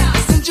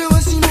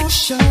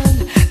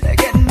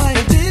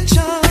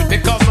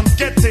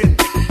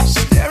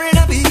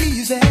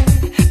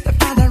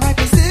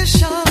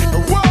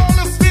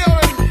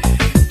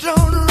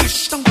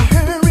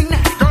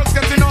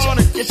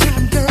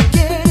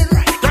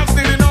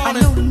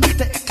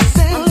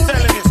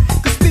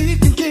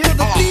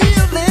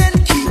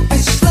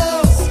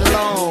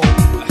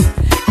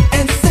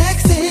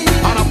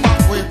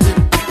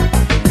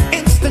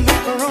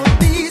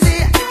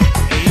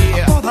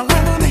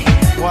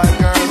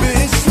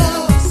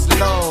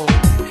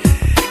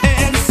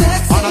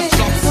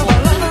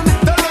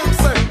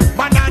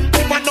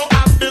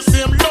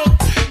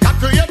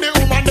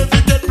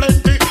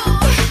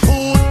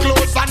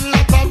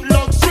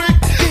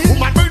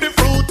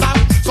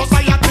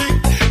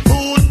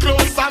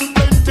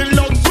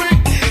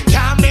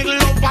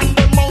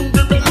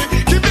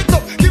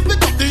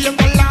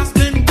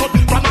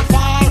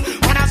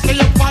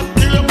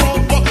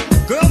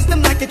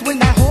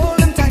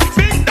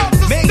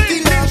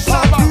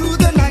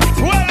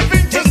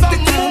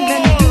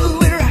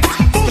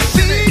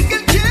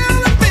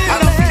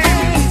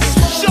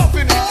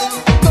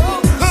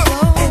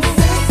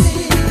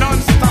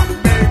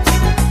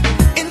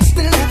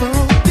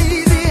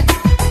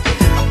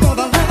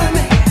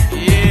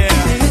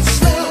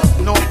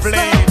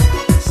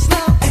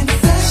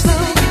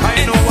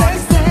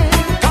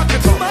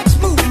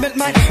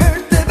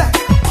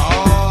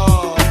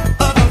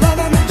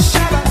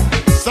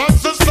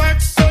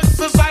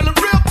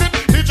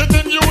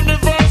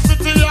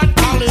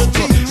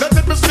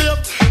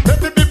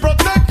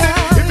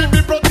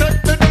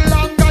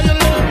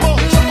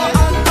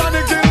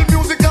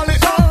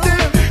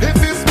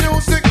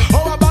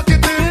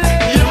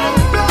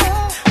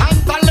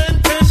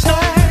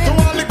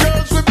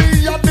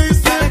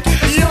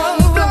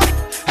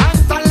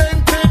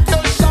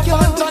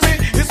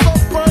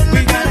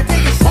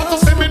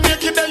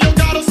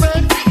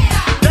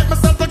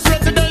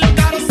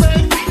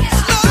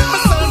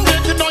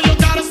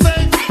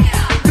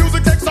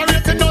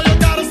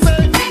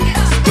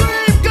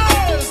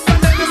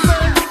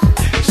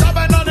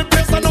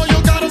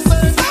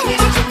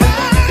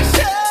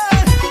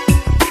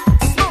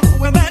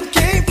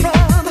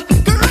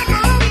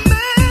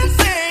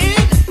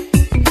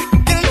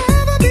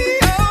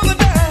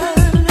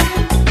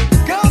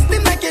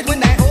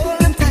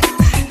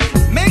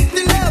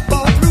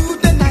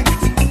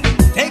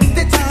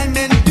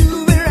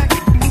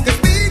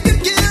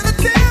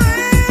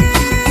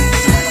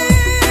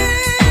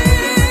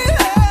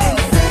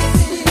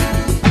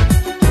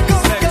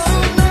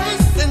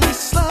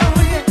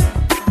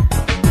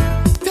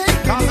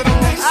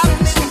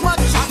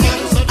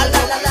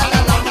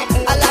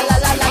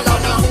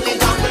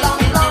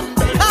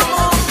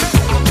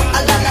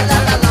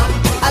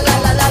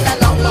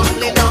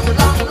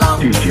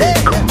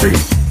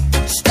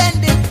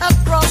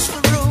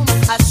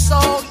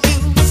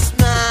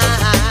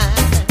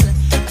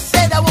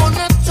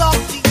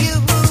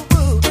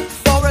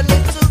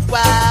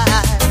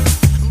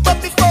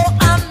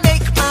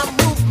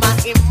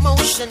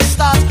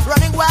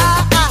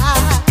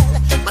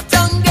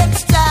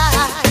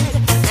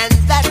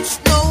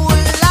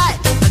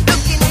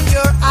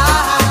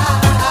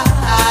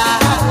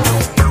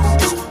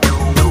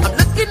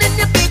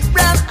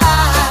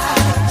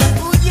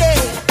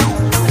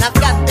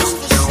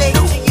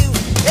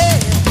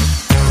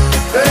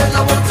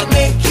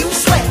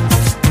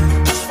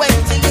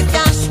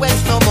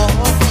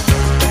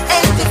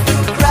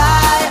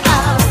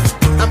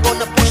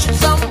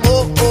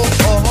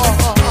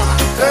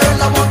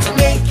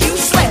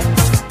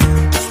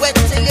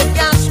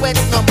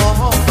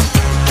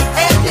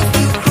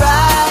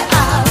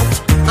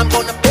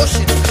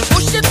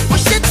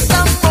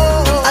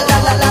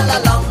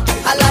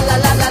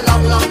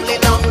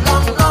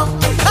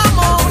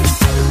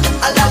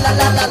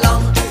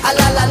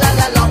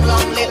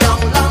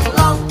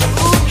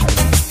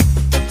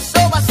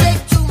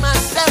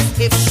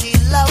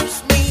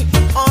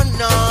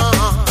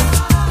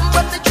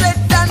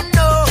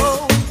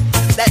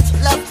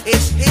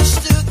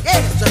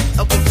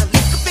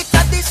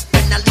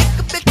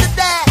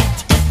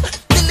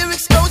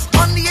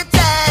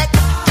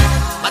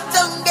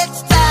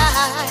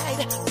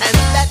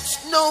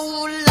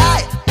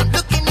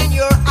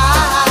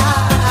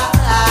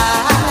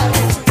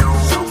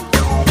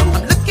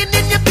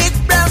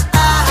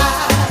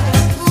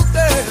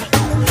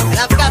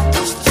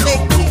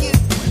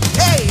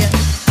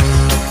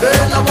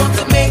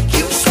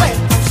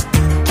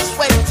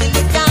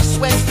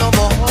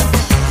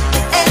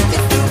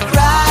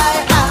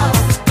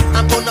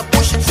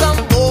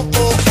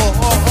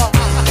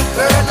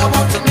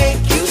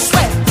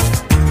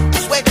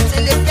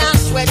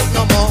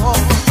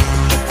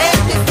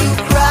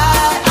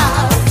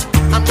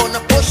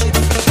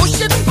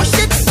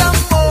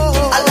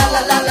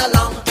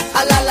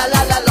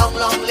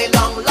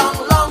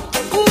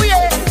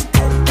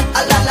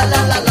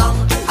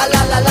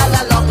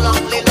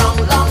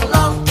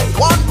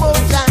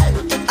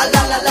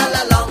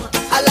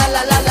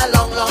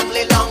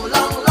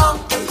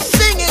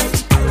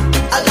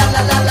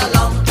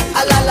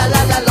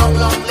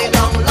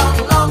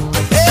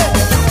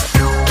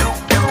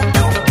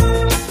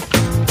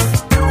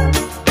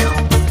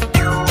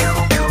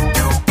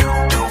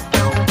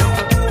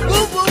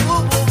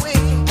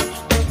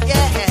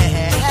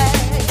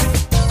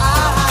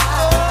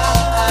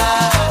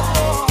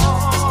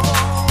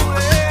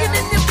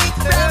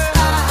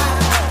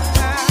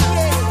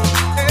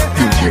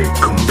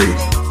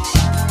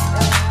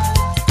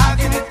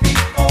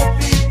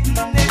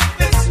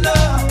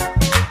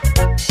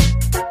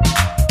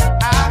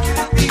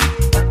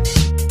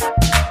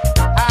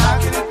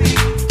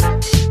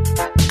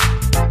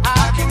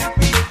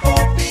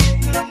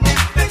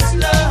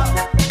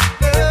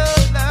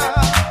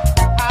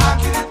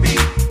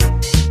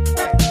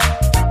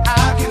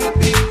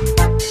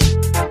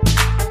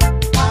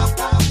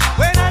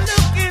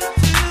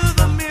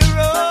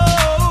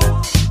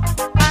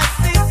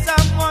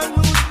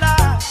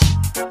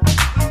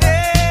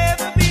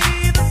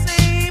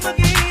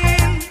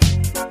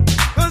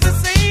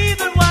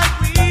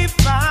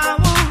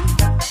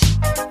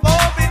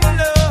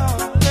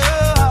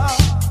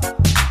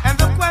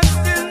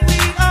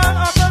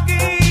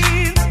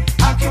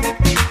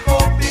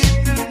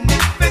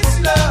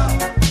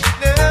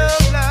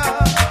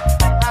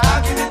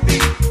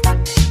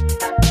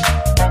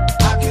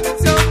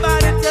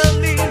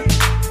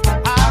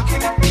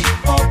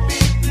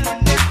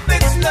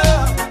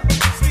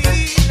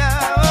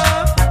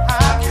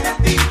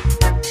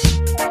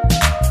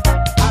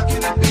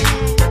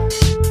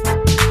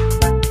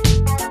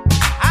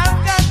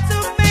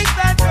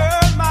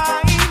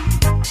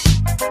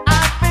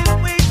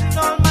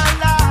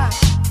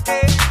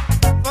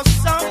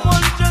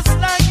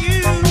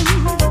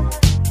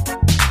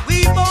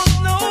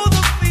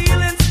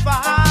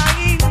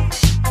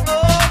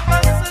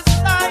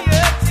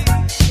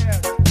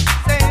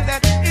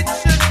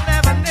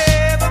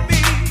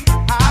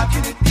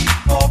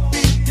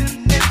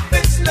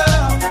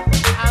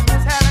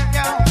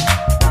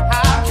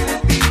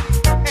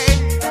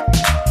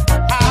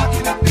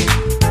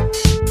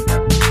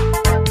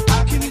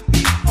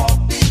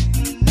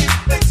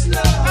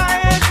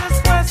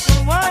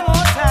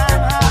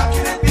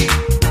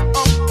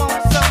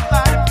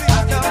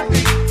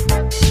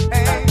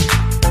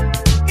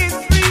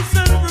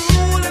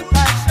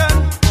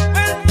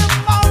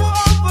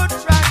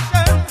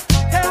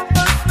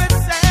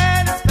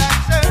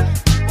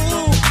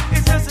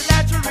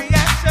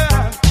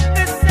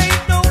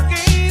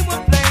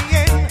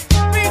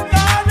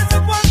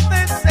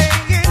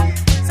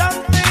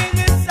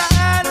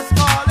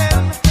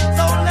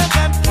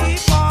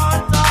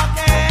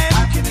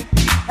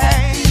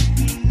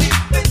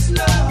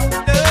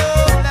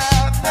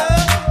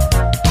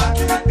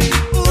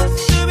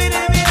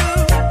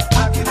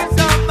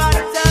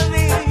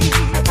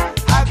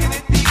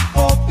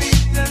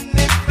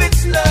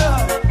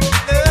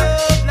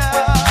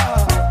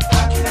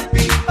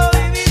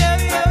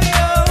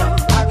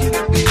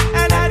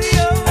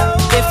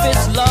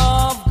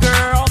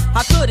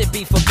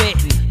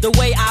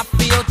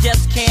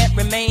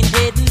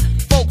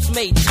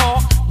 may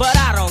talk, but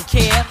I don't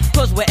care,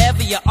 cause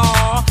wherever you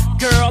are,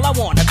 girl, I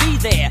wanna be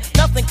there.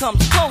 Nothing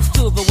comes close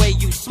to the way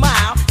you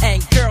smile,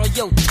 and girl,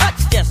 your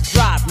touch just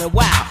drives me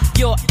wild.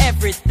 You're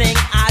everything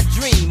I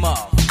dream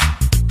of.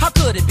 How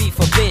could it be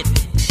forbidden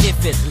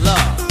if it's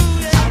love?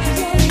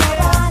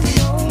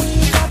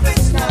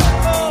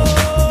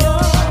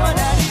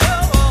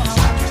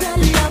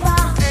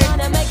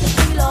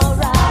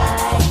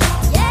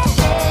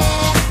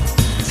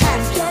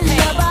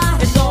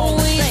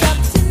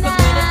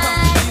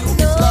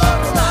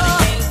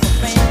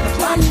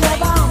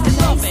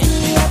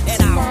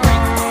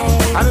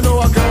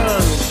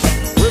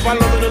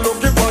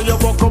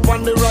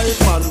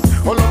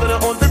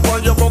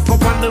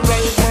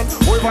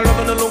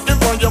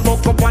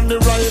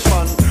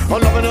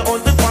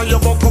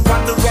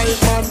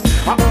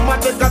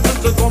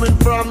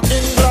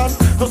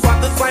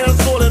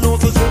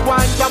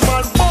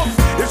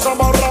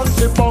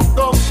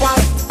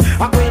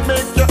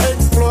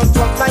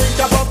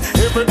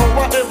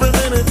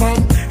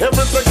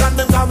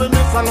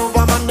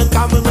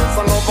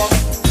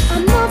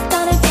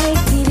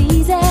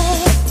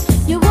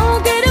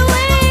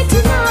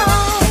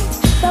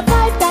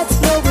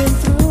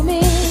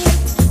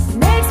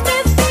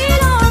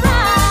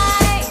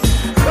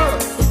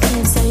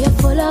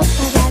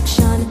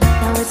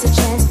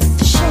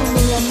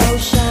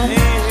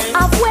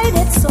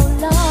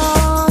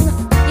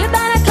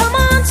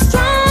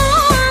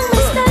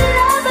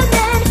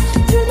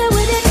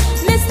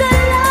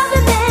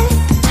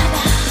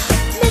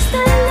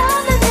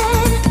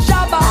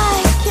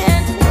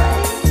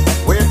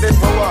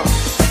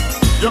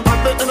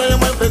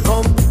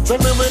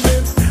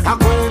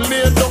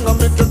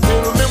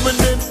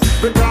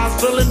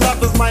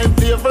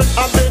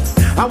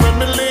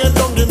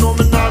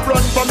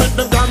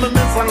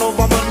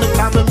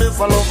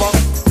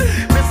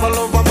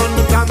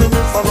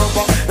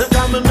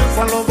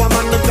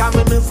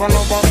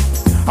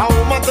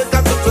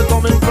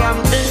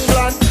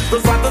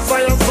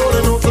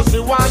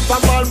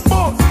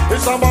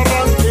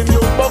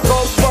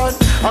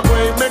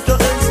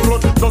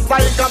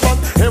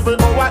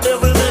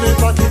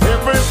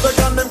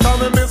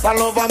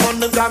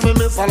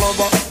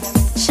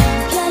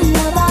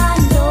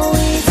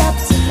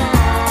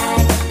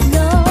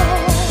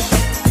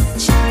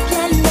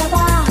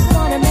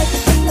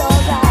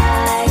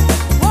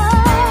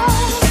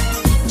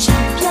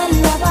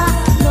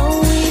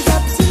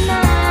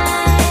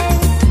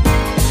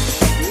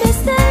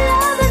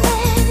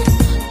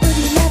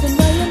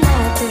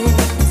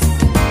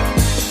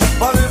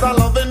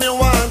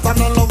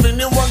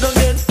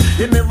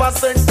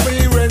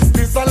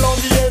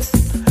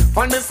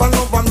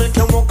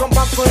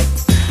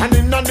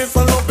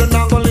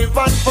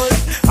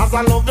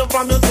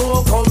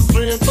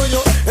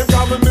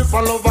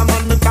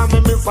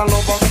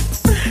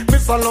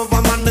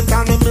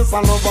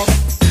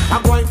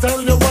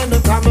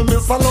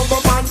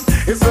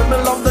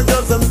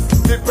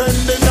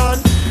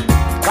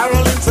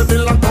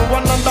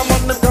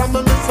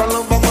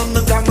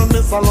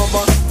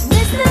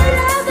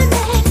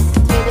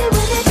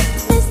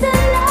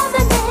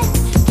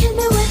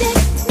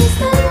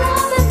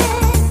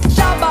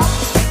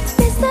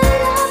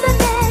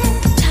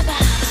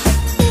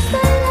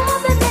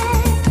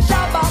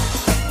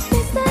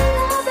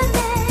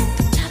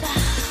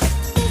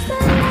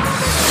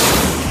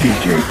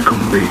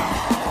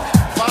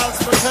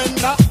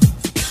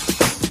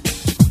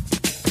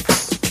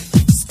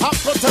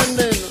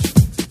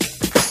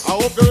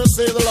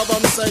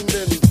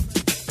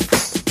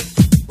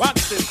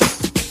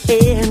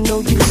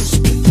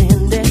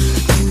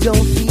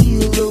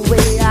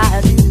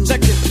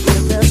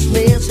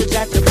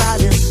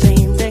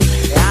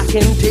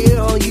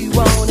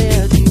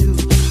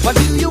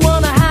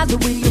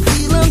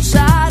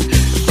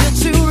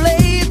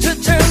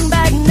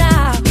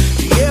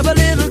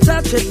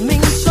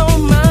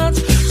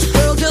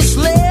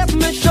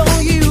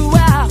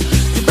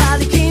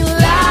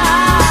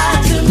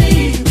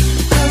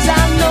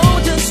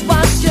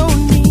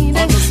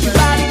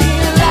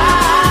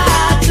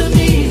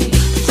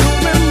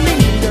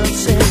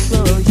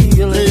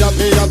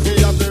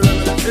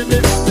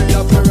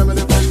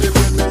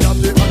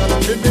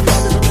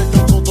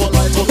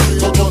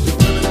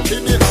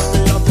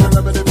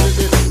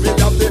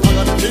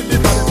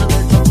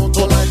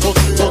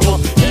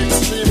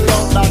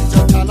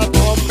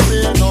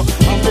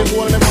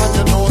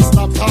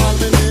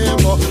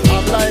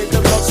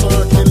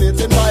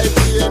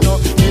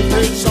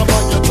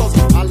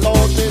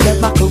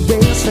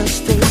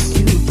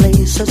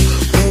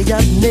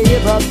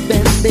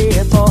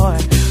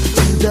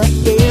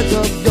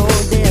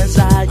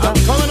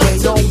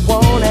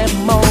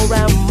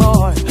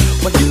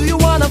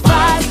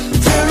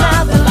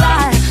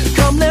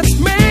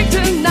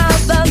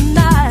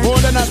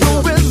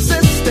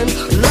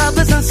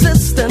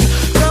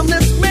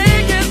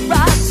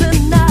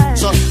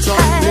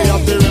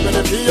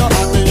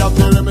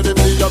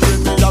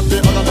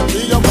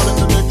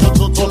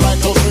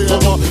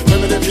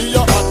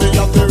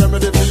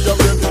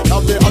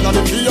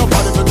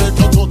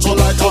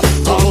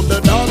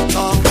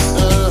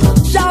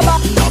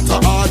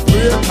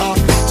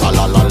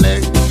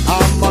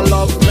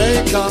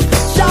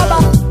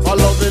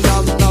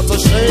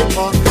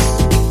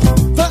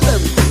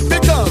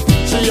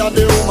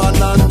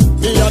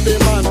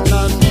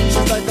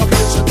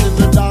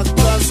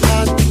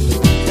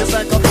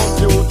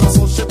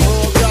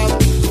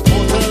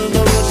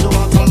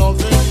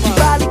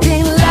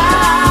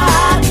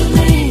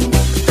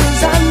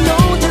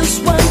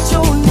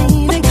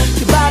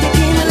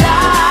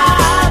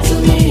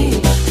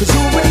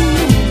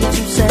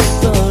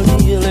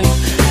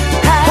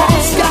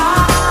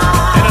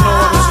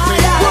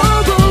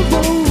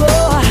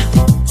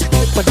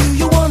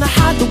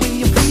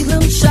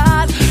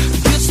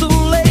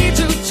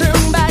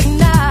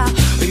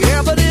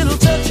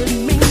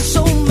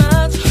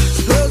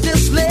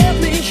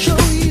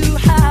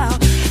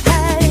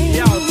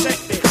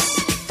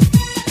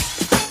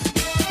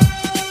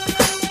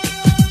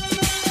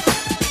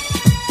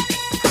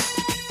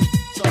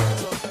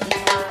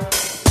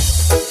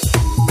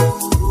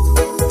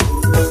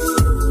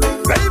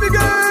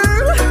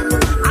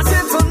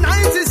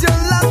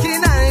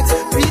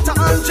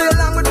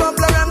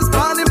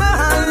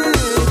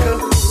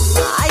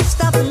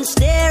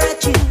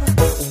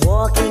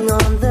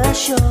 the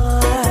shore.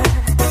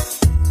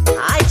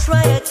 I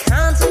try to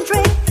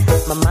concentrate,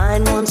 my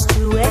mind wants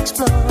to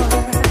explore.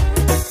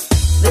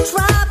 The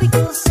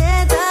tropical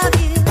scent of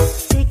you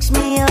takes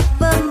me up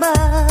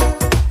above.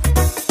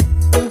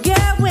 And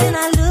girl, when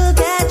I look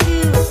at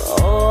you,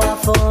 oh, I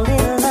fall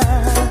in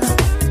love.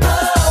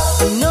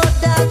 No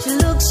doubt you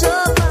look so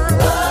fine.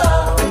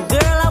 And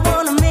girl, I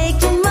wanna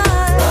make you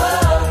mine.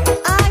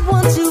 I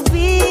want to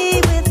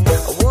be with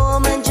a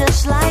woman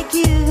just like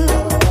you.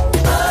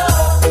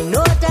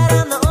 No doubt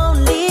I'm the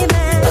only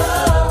man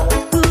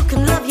who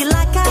can love you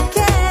like I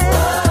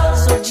can.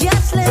 So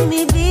just let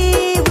me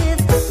be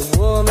with the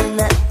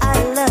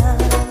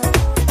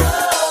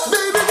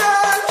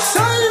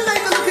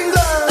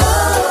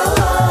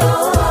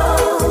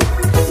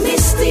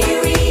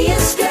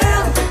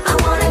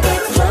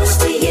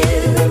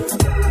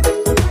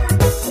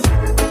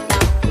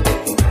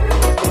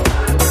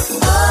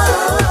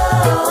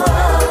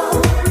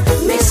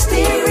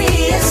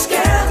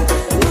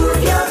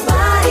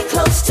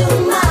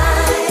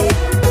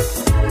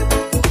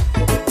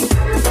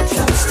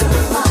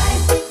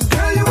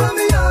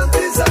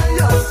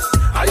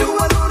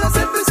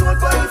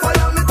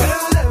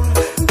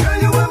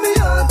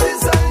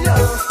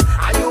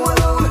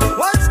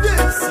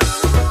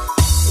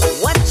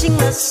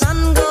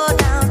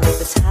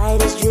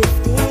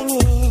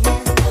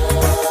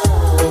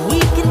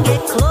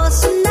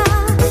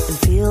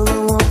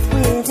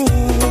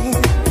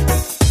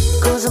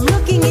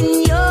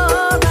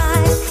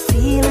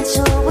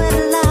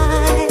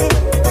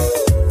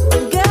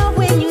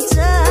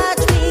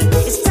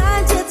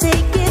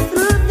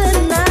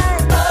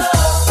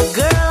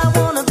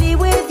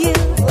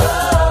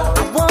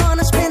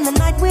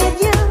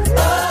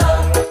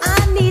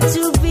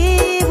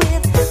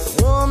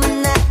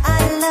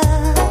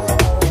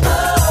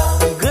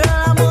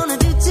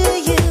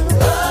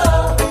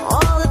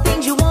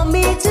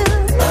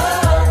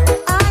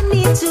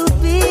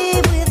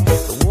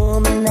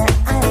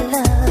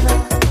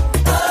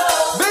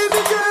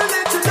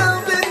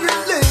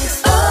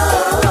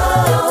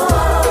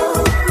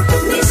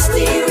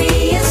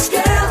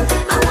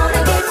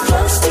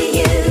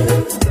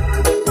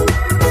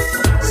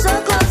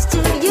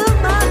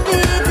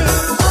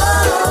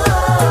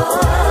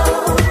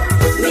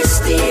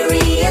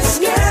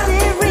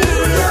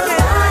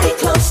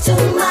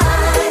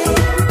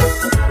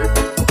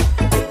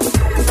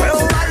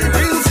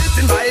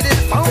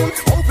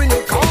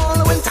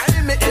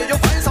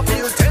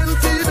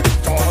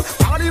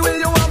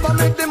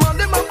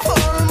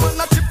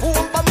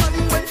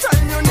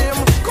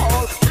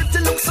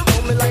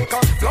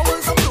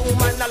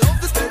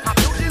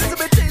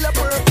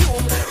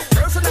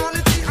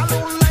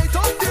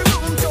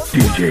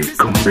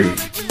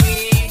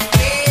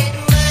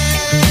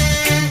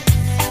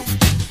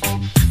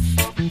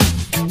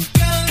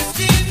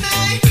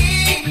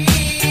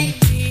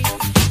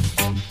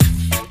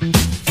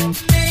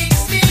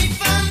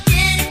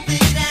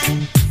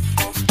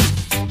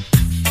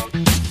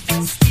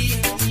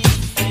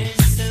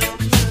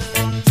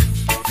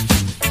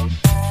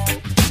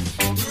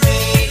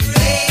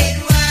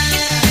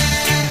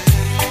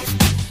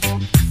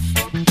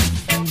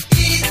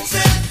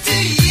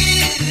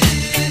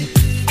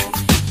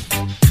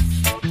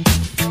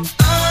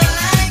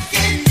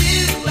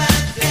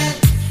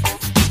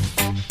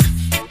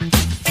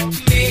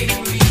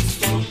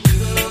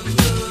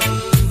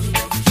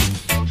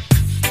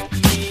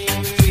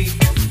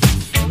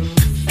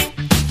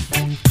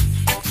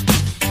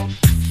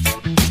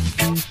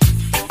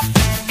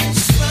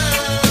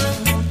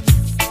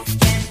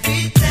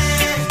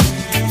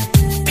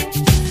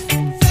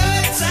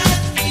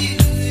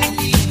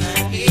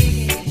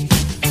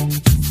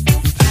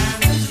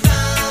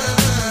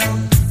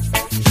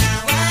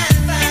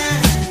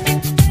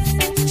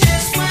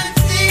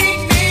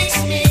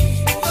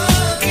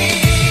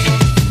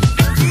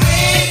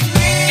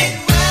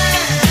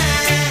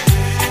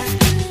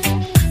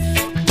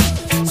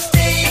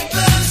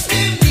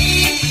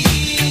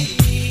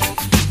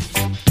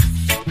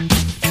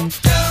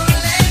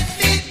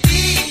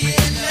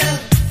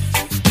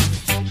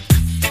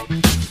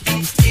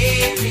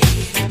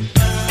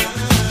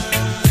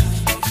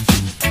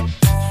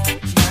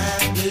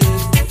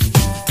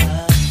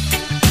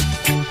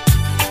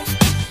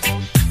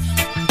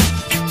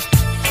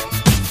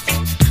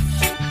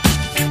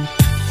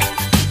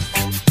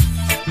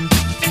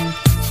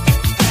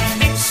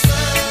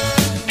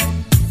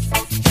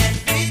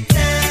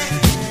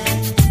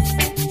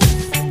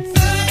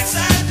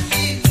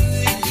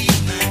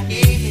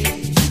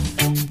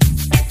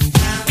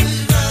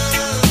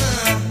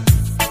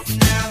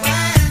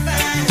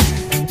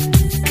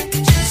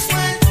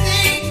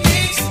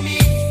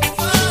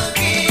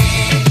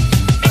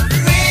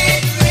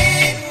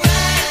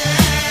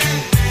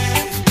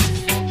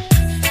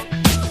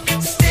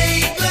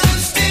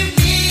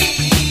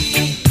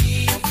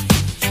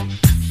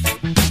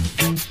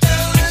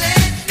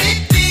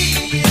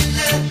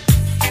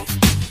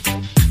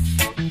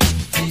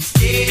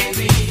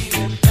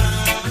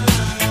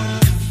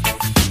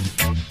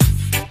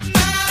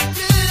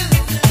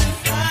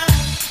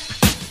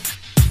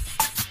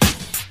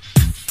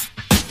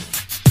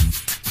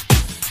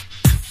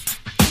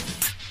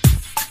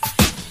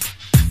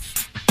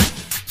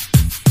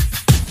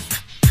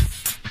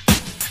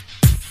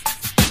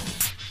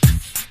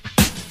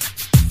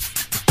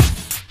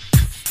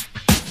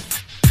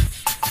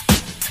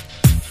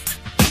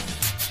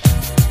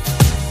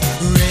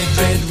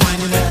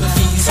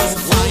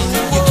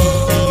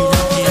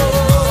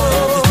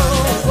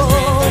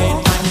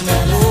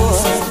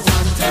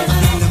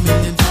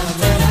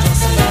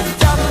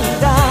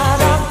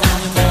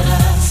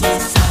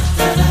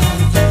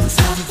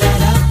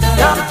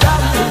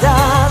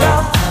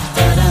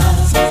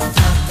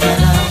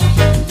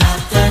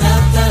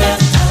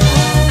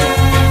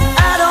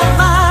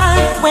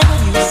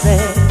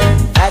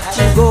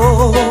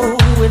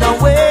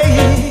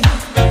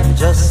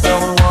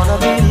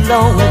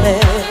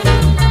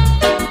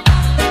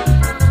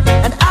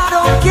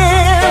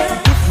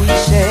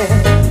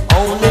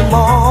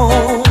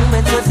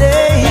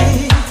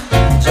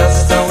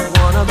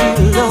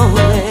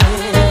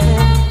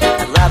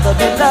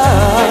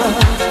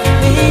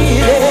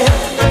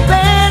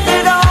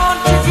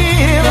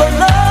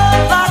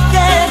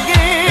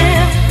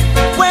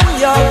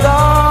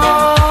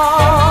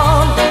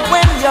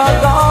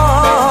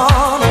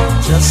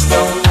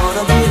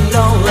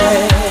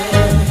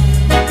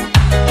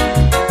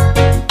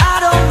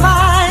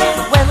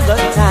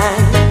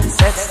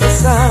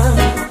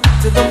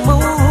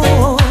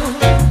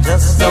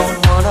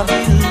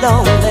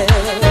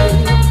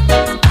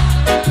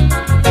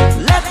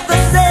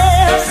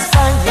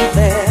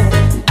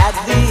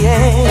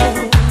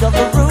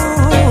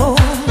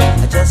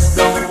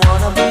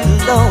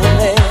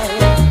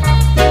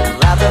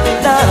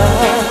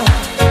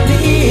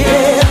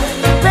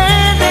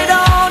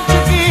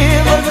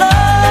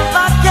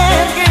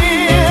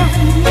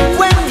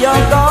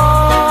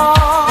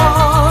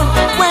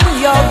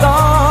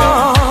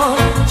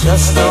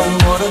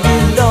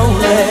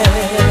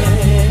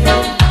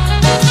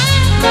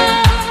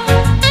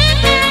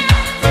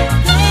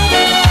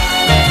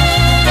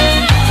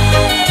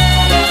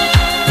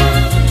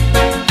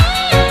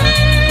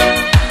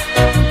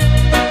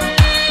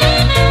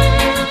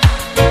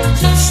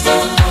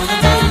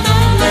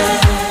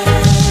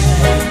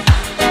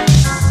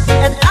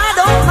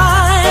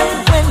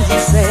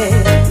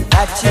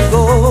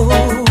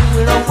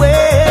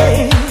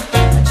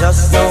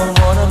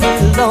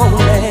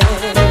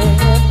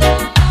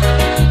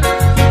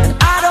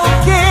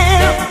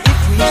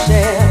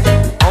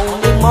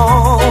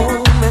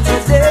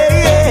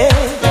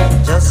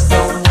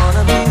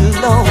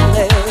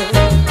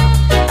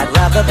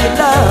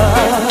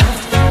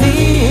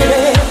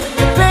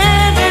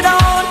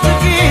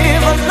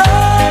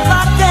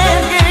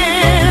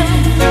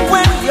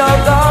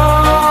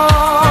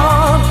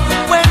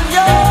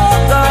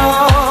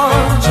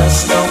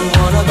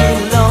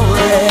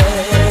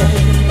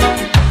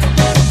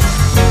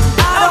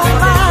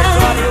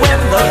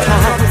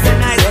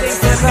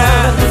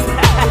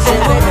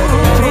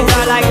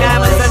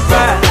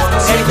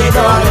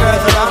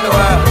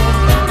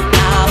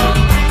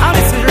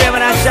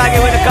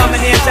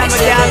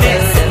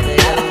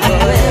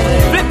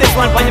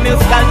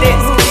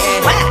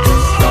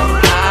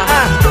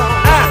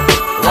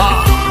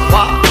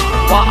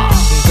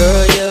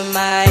Girl, you're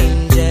my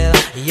angel,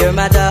 you're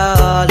my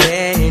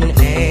darling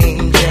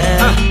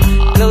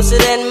angel. Closer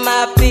than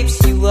my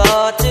peeps, you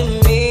are to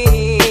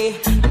me,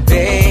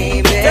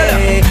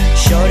 baby.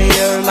 Shorty,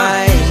 you're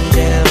my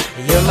angel,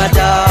 you're my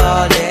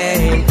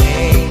darling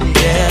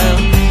angel.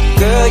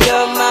 Girl,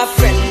 you're my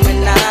friend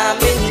when I'm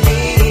in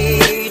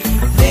need,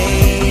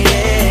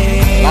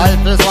 lady.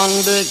 Life is one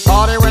big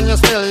party when you're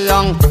still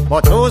young,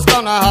 but who's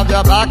gonna have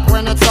your back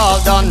when it's all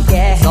done?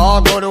 Yeah. It's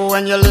all good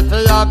when you live for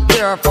your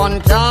pure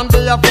fun. Can't be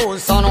a fool,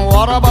 son,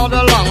 what about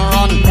the long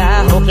run?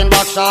 Yeah. Looking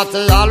back,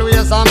 shorty,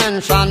 always a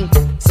mention.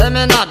 Say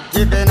me not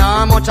giving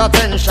her much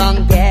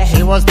attention. Yeah.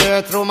 She was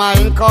there through my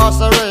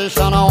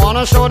incarceration. I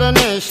wanna show the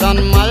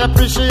nation my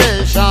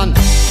appreciation.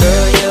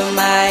 Girl, you're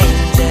my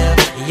angel,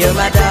 you're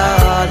my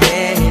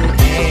darling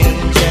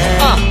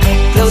angel.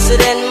 Closer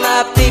than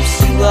my peeps,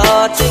 you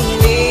are to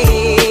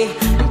me,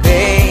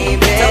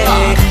 baby.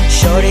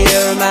 Shorty,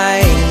 you're my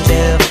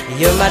angel,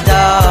 you're my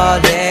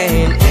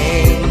darling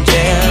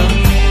angel.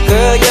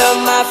 Girl, you're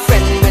my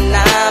friend when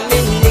I'm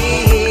in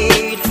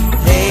need,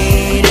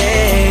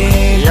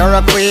 lady. You're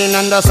a queen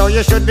and that's how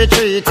you should be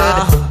treated.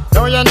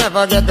 Though you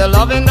never get the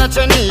loving that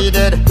you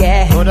needed.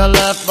 Yeah. To the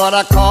left but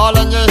I call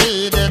and you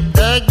heeded.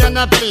 Begged and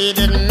I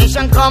pleaded,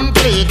 mission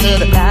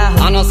completed.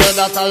 Yeah. And I said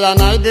that I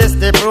and I this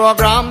the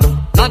program.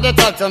 Not the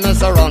type to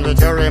mess around with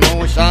your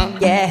emotion.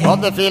 Yeah. But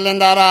the feeling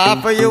that I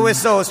have for you is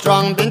so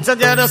strong. Been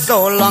together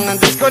so long and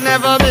this could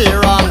never be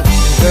wrong.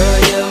 Girl,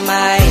 you're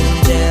my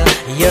angel,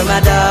 you're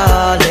my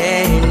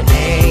darling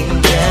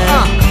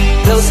angel.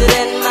 Closer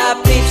than my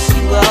peeps,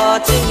 you are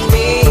to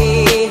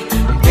me,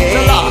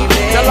 baby.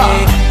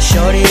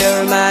 Shorty,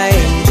 you're my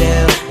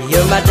angel,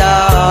 you're my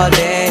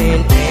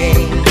darling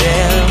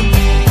angel.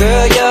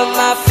 Girl, you're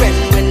my friend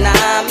when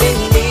I'm in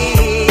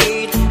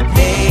need,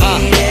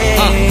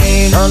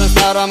 lady. Girl,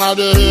 instead of my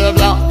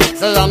behavior,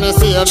 say I'm a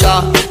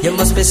savior. You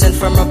must be sent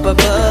from up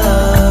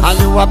above. And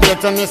you appear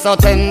to me so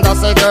tender.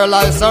 Say girl,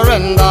 I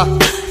surrender.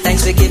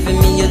 Thanks for giving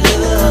me your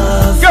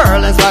love.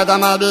 Girl, in spite of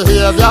my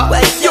behavior,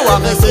 you are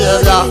my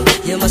savior.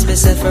 You must be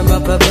sent from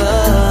up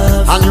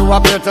above. And you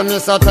appear to me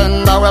so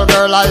tender. Well,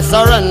 girl, I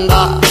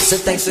surrender. So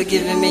thanks for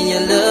giving me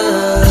your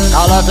love.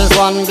 Our life is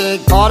one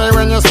big party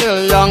when you're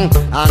still young.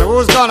 And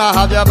who's gonna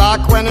have your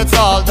back when it's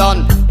all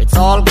done? It's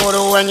all good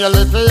when you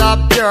live for your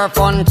pure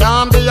fun.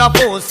 Can't be a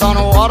fool, son,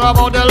 what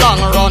about the long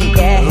run?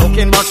 Yeah.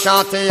 Looking back,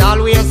 shorty,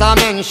 always a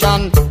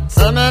mention.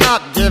 Say me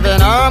not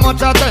giving her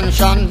much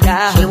attention.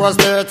 Yeah. She was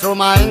there through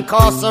my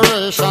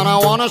incarceration. I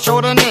wanna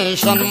show the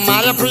nation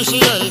my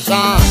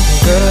appreciation.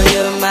 Girl,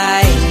 you're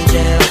my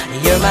angel,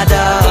 you're my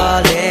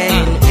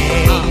darling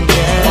angel.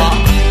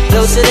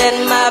 Closer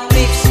than my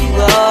peeps,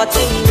 you are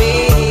to me,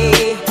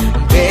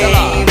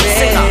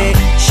 baby.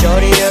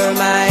 Shorty, you're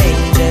my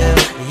angel,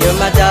 you're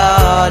my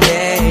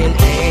darling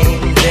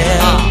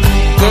angel.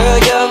 Girl,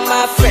 you're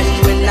my friend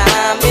when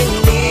I'm in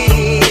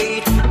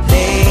need,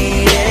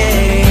 lady.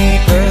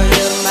 Girl,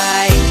 you're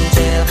my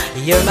angel,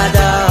 you're my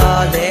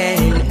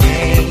darling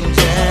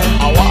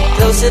angel.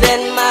 Closer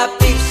than my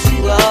peeps, you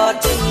are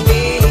to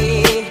me,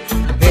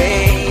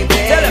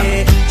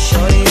 baby.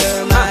 Shorty,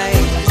 you're my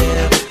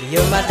angel,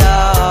 you're my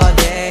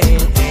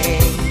darling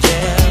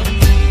angel.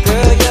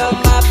 Girl, you're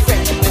my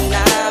friend when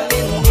I'm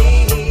in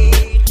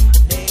need.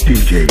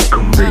 DJ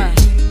Combi.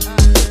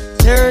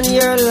 Turn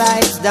your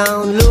lights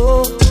down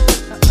low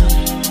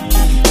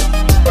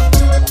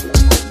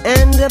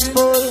and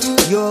pull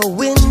your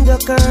window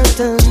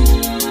curtain.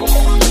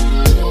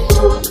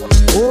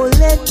 Oh,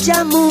 let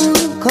your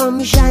moon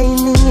come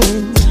shining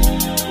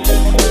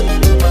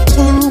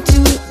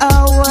into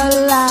our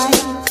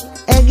life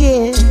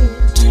again.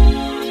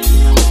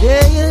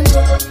 Saying,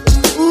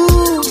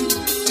 ooh,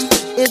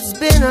 it's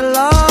been a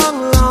long,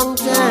 long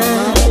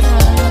time.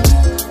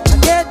 I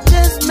get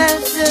this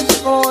message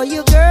for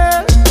you,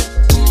 girl.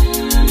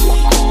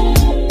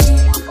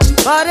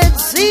 But it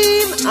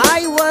seemed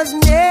I was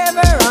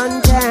never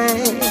on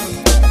time.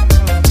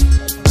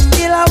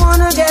 Still I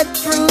wanna get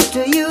through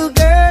to you,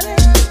 girl.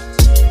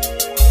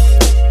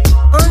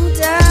 On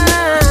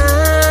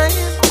time,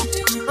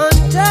 on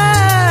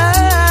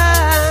time.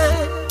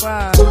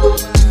 Wow.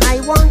 I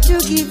want to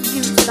give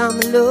you some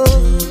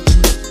love.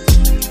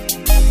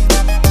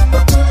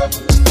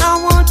 I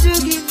want to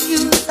give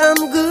you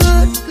some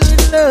good,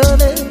 good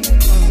loving.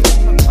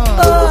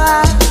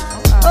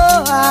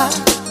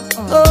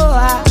 Oh,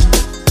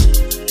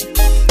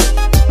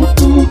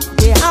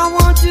 yeah, I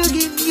want to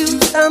give you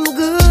some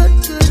good,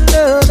 good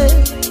loving.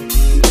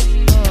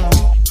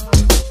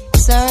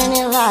 Turn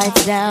your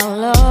lights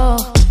down low.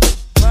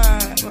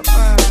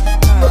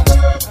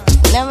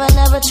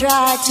 Never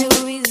try to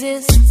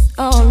resist.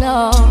 Oh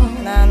no.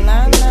 Nah,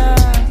 nah, nah.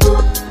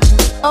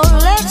 Oh,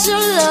 let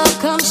your love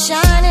come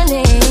shining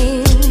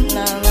in.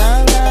 Nah,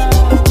 nah, nah.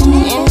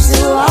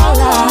 Into our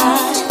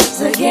lives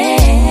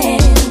again.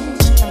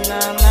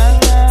 Nah, nah,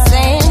 nah.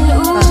 Saying,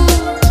 ooh,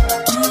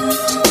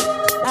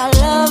 I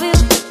love you.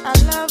 I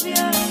love you.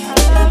 I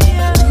love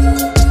you.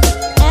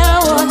 And I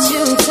want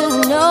you to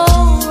know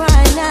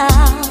right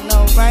now.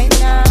 Know right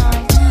now.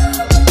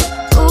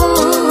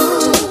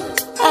 Ooh,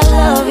 I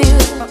love you.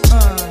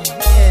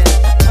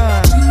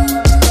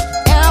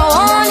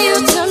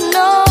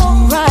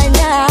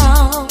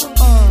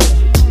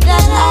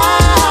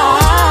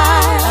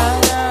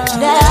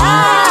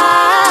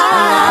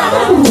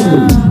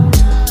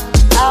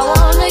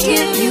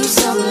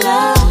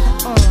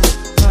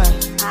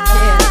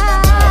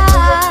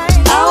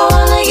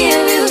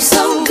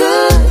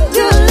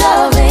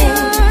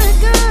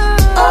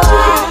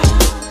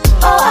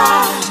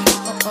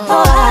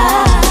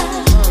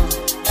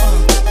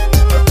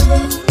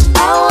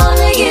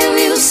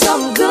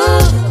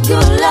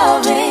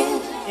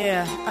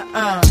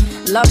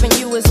 Loving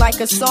you is like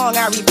a song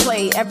I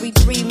replay every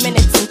 3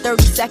 minutes and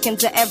 30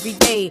 seconds of every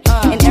day.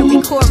 And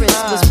every chorus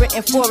was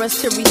written for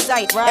us to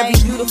recite. Every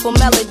beautiful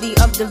melody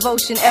of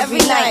devotion every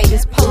night.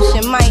 This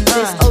potion might,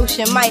 this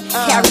ocean might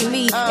carry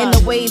me in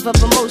the wave of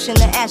emotion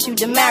to ask you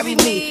to marry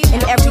me.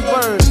 And every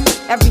word,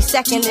 every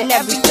second and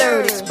every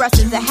third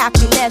expresses a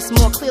happiness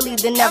more clearly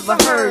than ever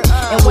heard.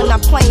 And when I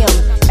play them,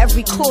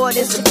 every chord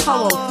is a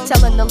poem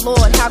telling the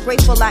Lord how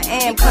grateful I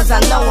am cause I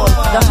know him.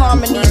 The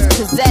harmonies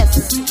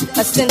possess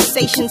a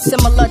sensation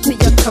similar to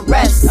your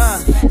caress.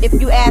 If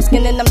you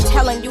asking and I'm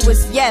telling you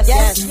it's yes.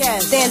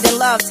 Stand in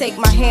love, take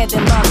my hand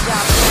in love,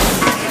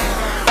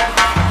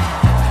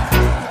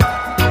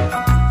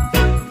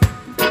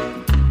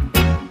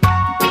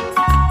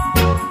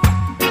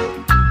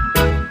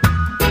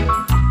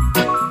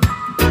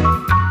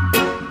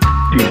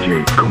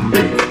 DJ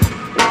Combi.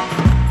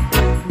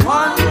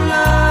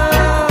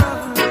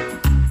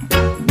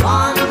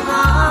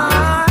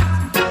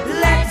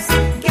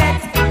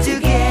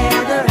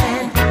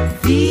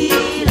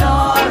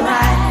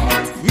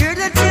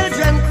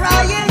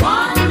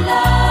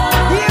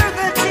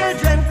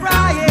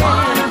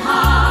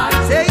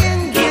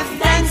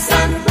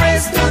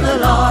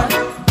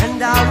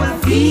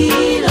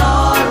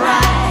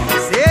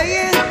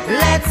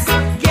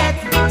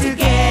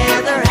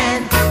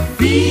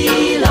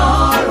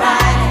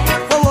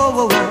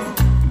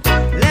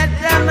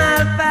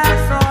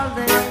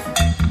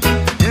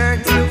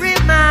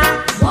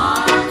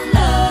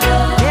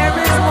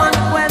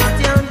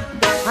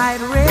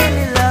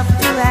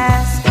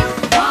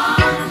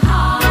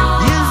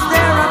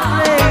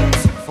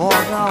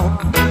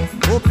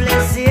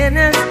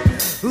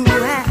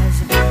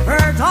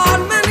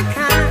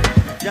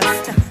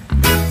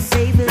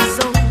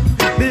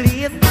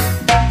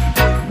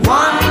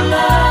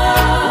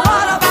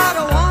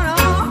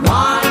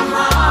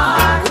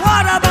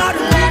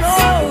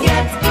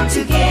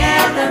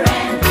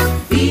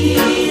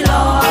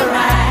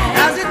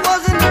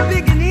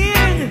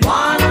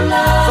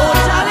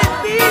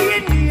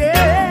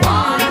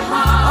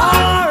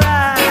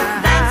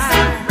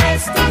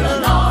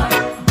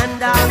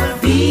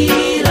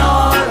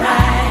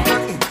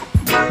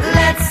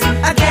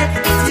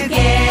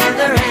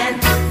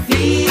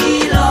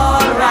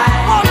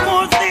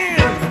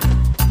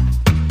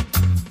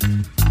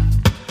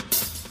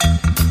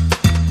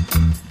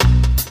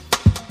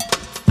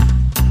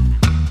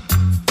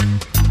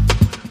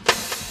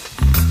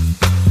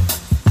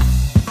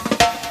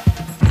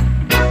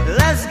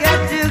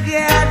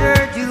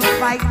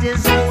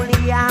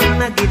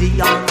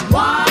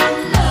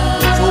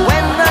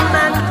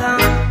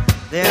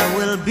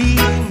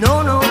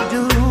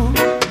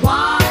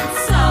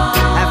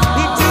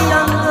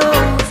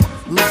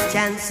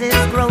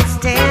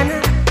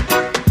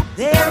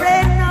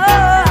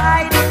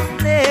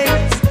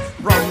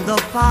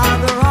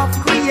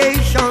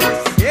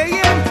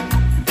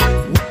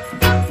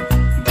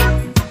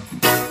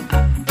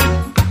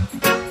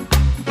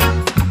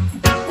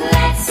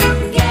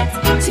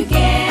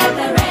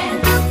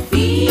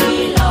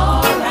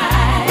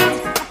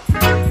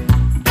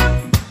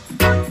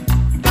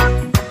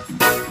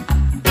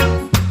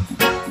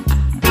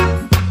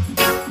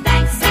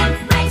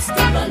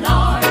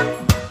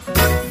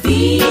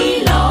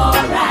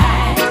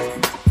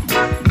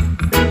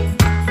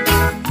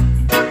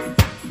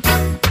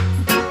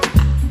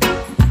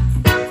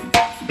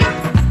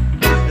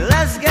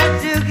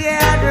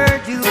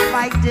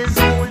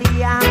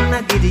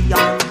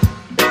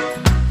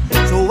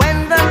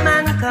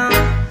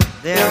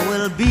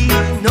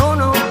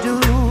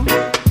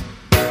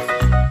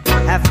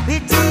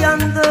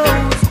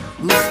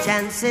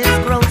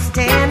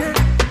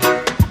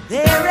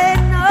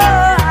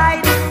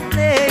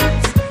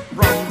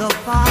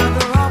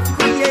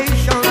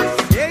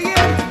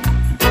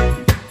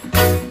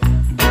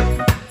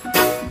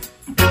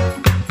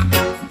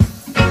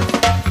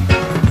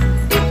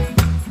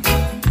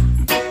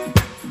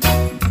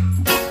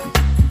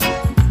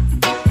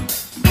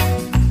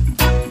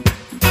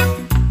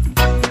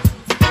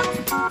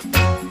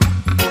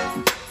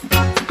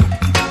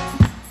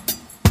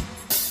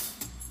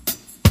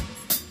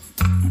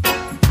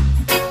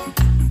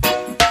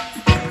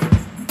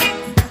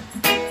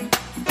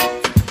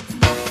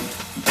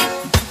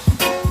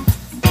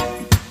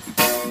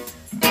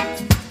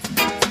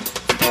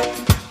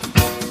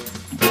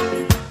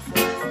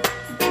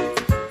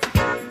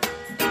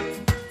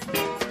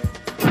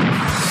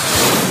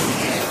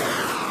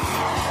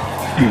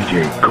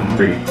 DJ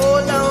Combi.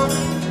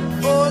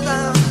 Hold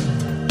on,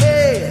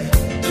 hey,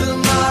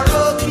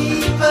 tomorrow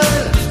people,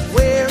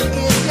 where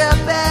is your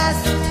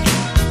best?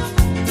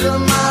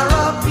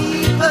 Tomorrow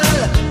people,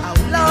 how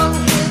long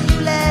will you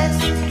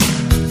last?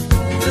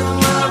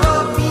 Tomorrow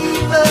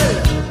people,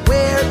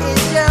 where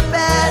is your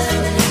best?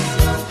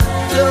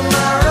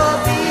 Tomorrow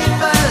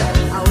people,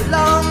 how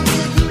long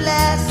will you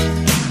last?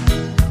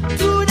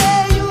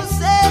 Today you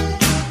say,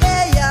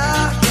 hey,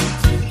 yeah.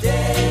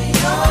 Today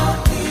you're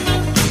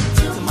here.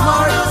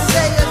 Tomorrow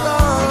say you're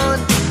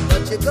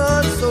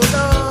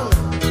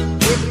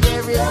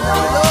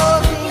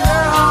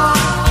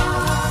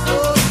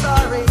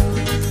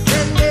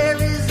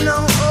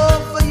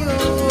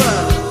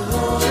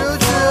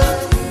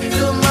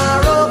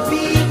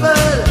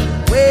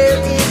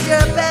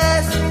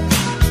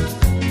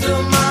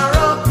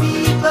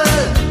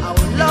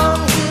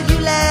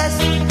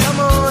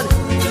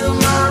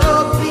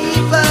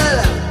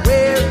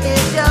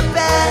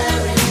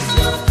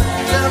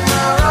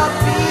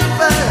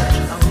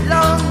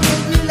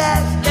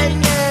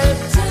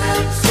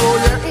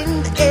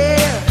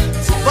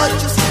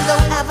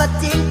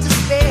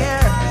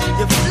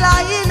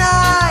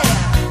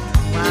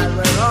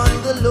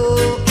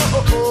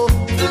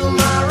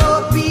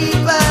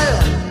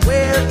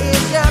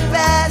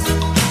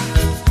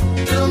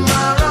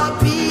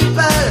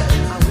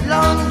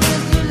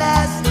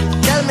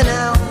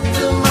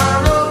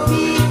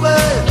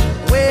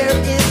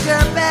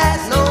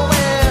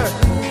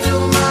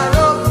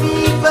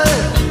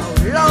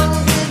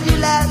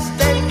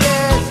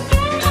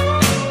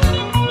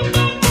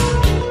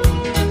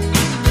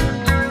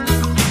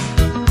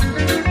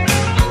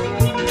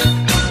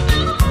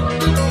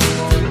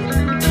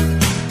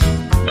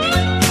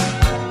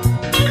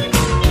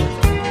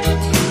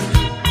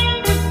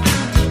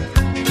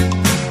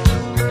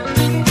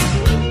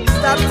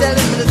stop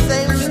telling me the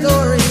same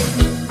story.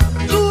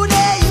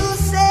 Today you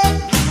say,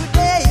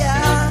 today,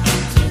 yeah.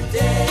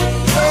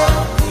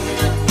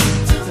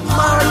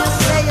 Tomorrow you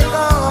say you're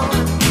gone,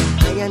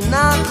 and you're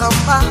not come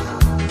back.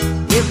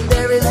 If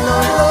there is no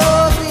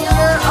love in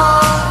your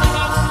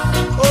heart,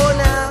 oh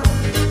now,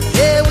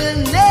 there will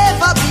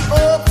never be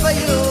hope for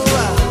you.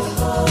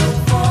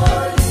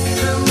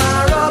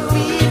 Tomorrow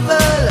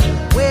people,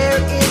 where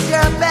is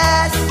your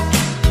best?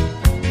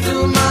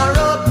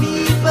 Tomorrow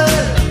people,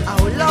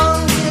 how long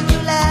will you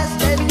last?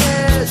 10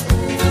 years.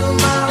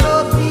 Tomorrow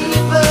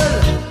people,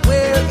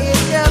 where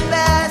is your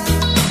best?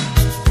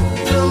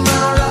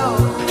 Tomorrow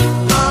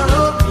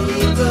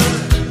people,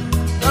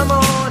 come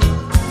on.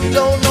 You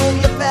don't know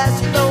your past,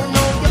 you don't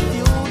know your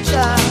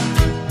future.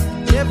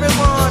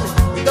 Everyone,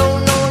 you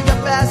don't know your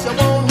past, you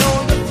won't know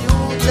your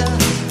future.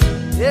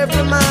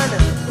 Every man,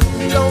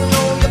 you don't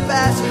know your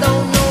past, you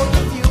don't know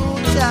your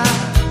future.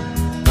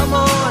 Come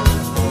on,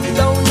 you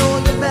don't know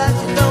your past,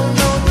 you don't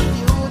know your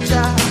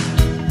future.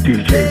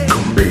 DJ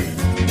Combi.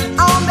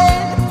 How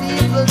many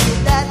people did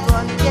that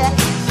one get?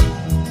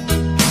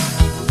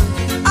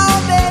 How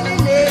many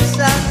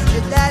nations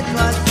did that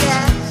one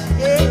catch?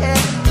 Yeah.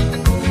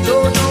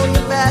 Don't know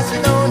your past, you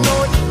don't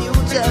know your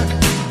future.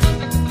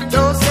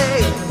 Don't say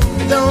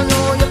you don't know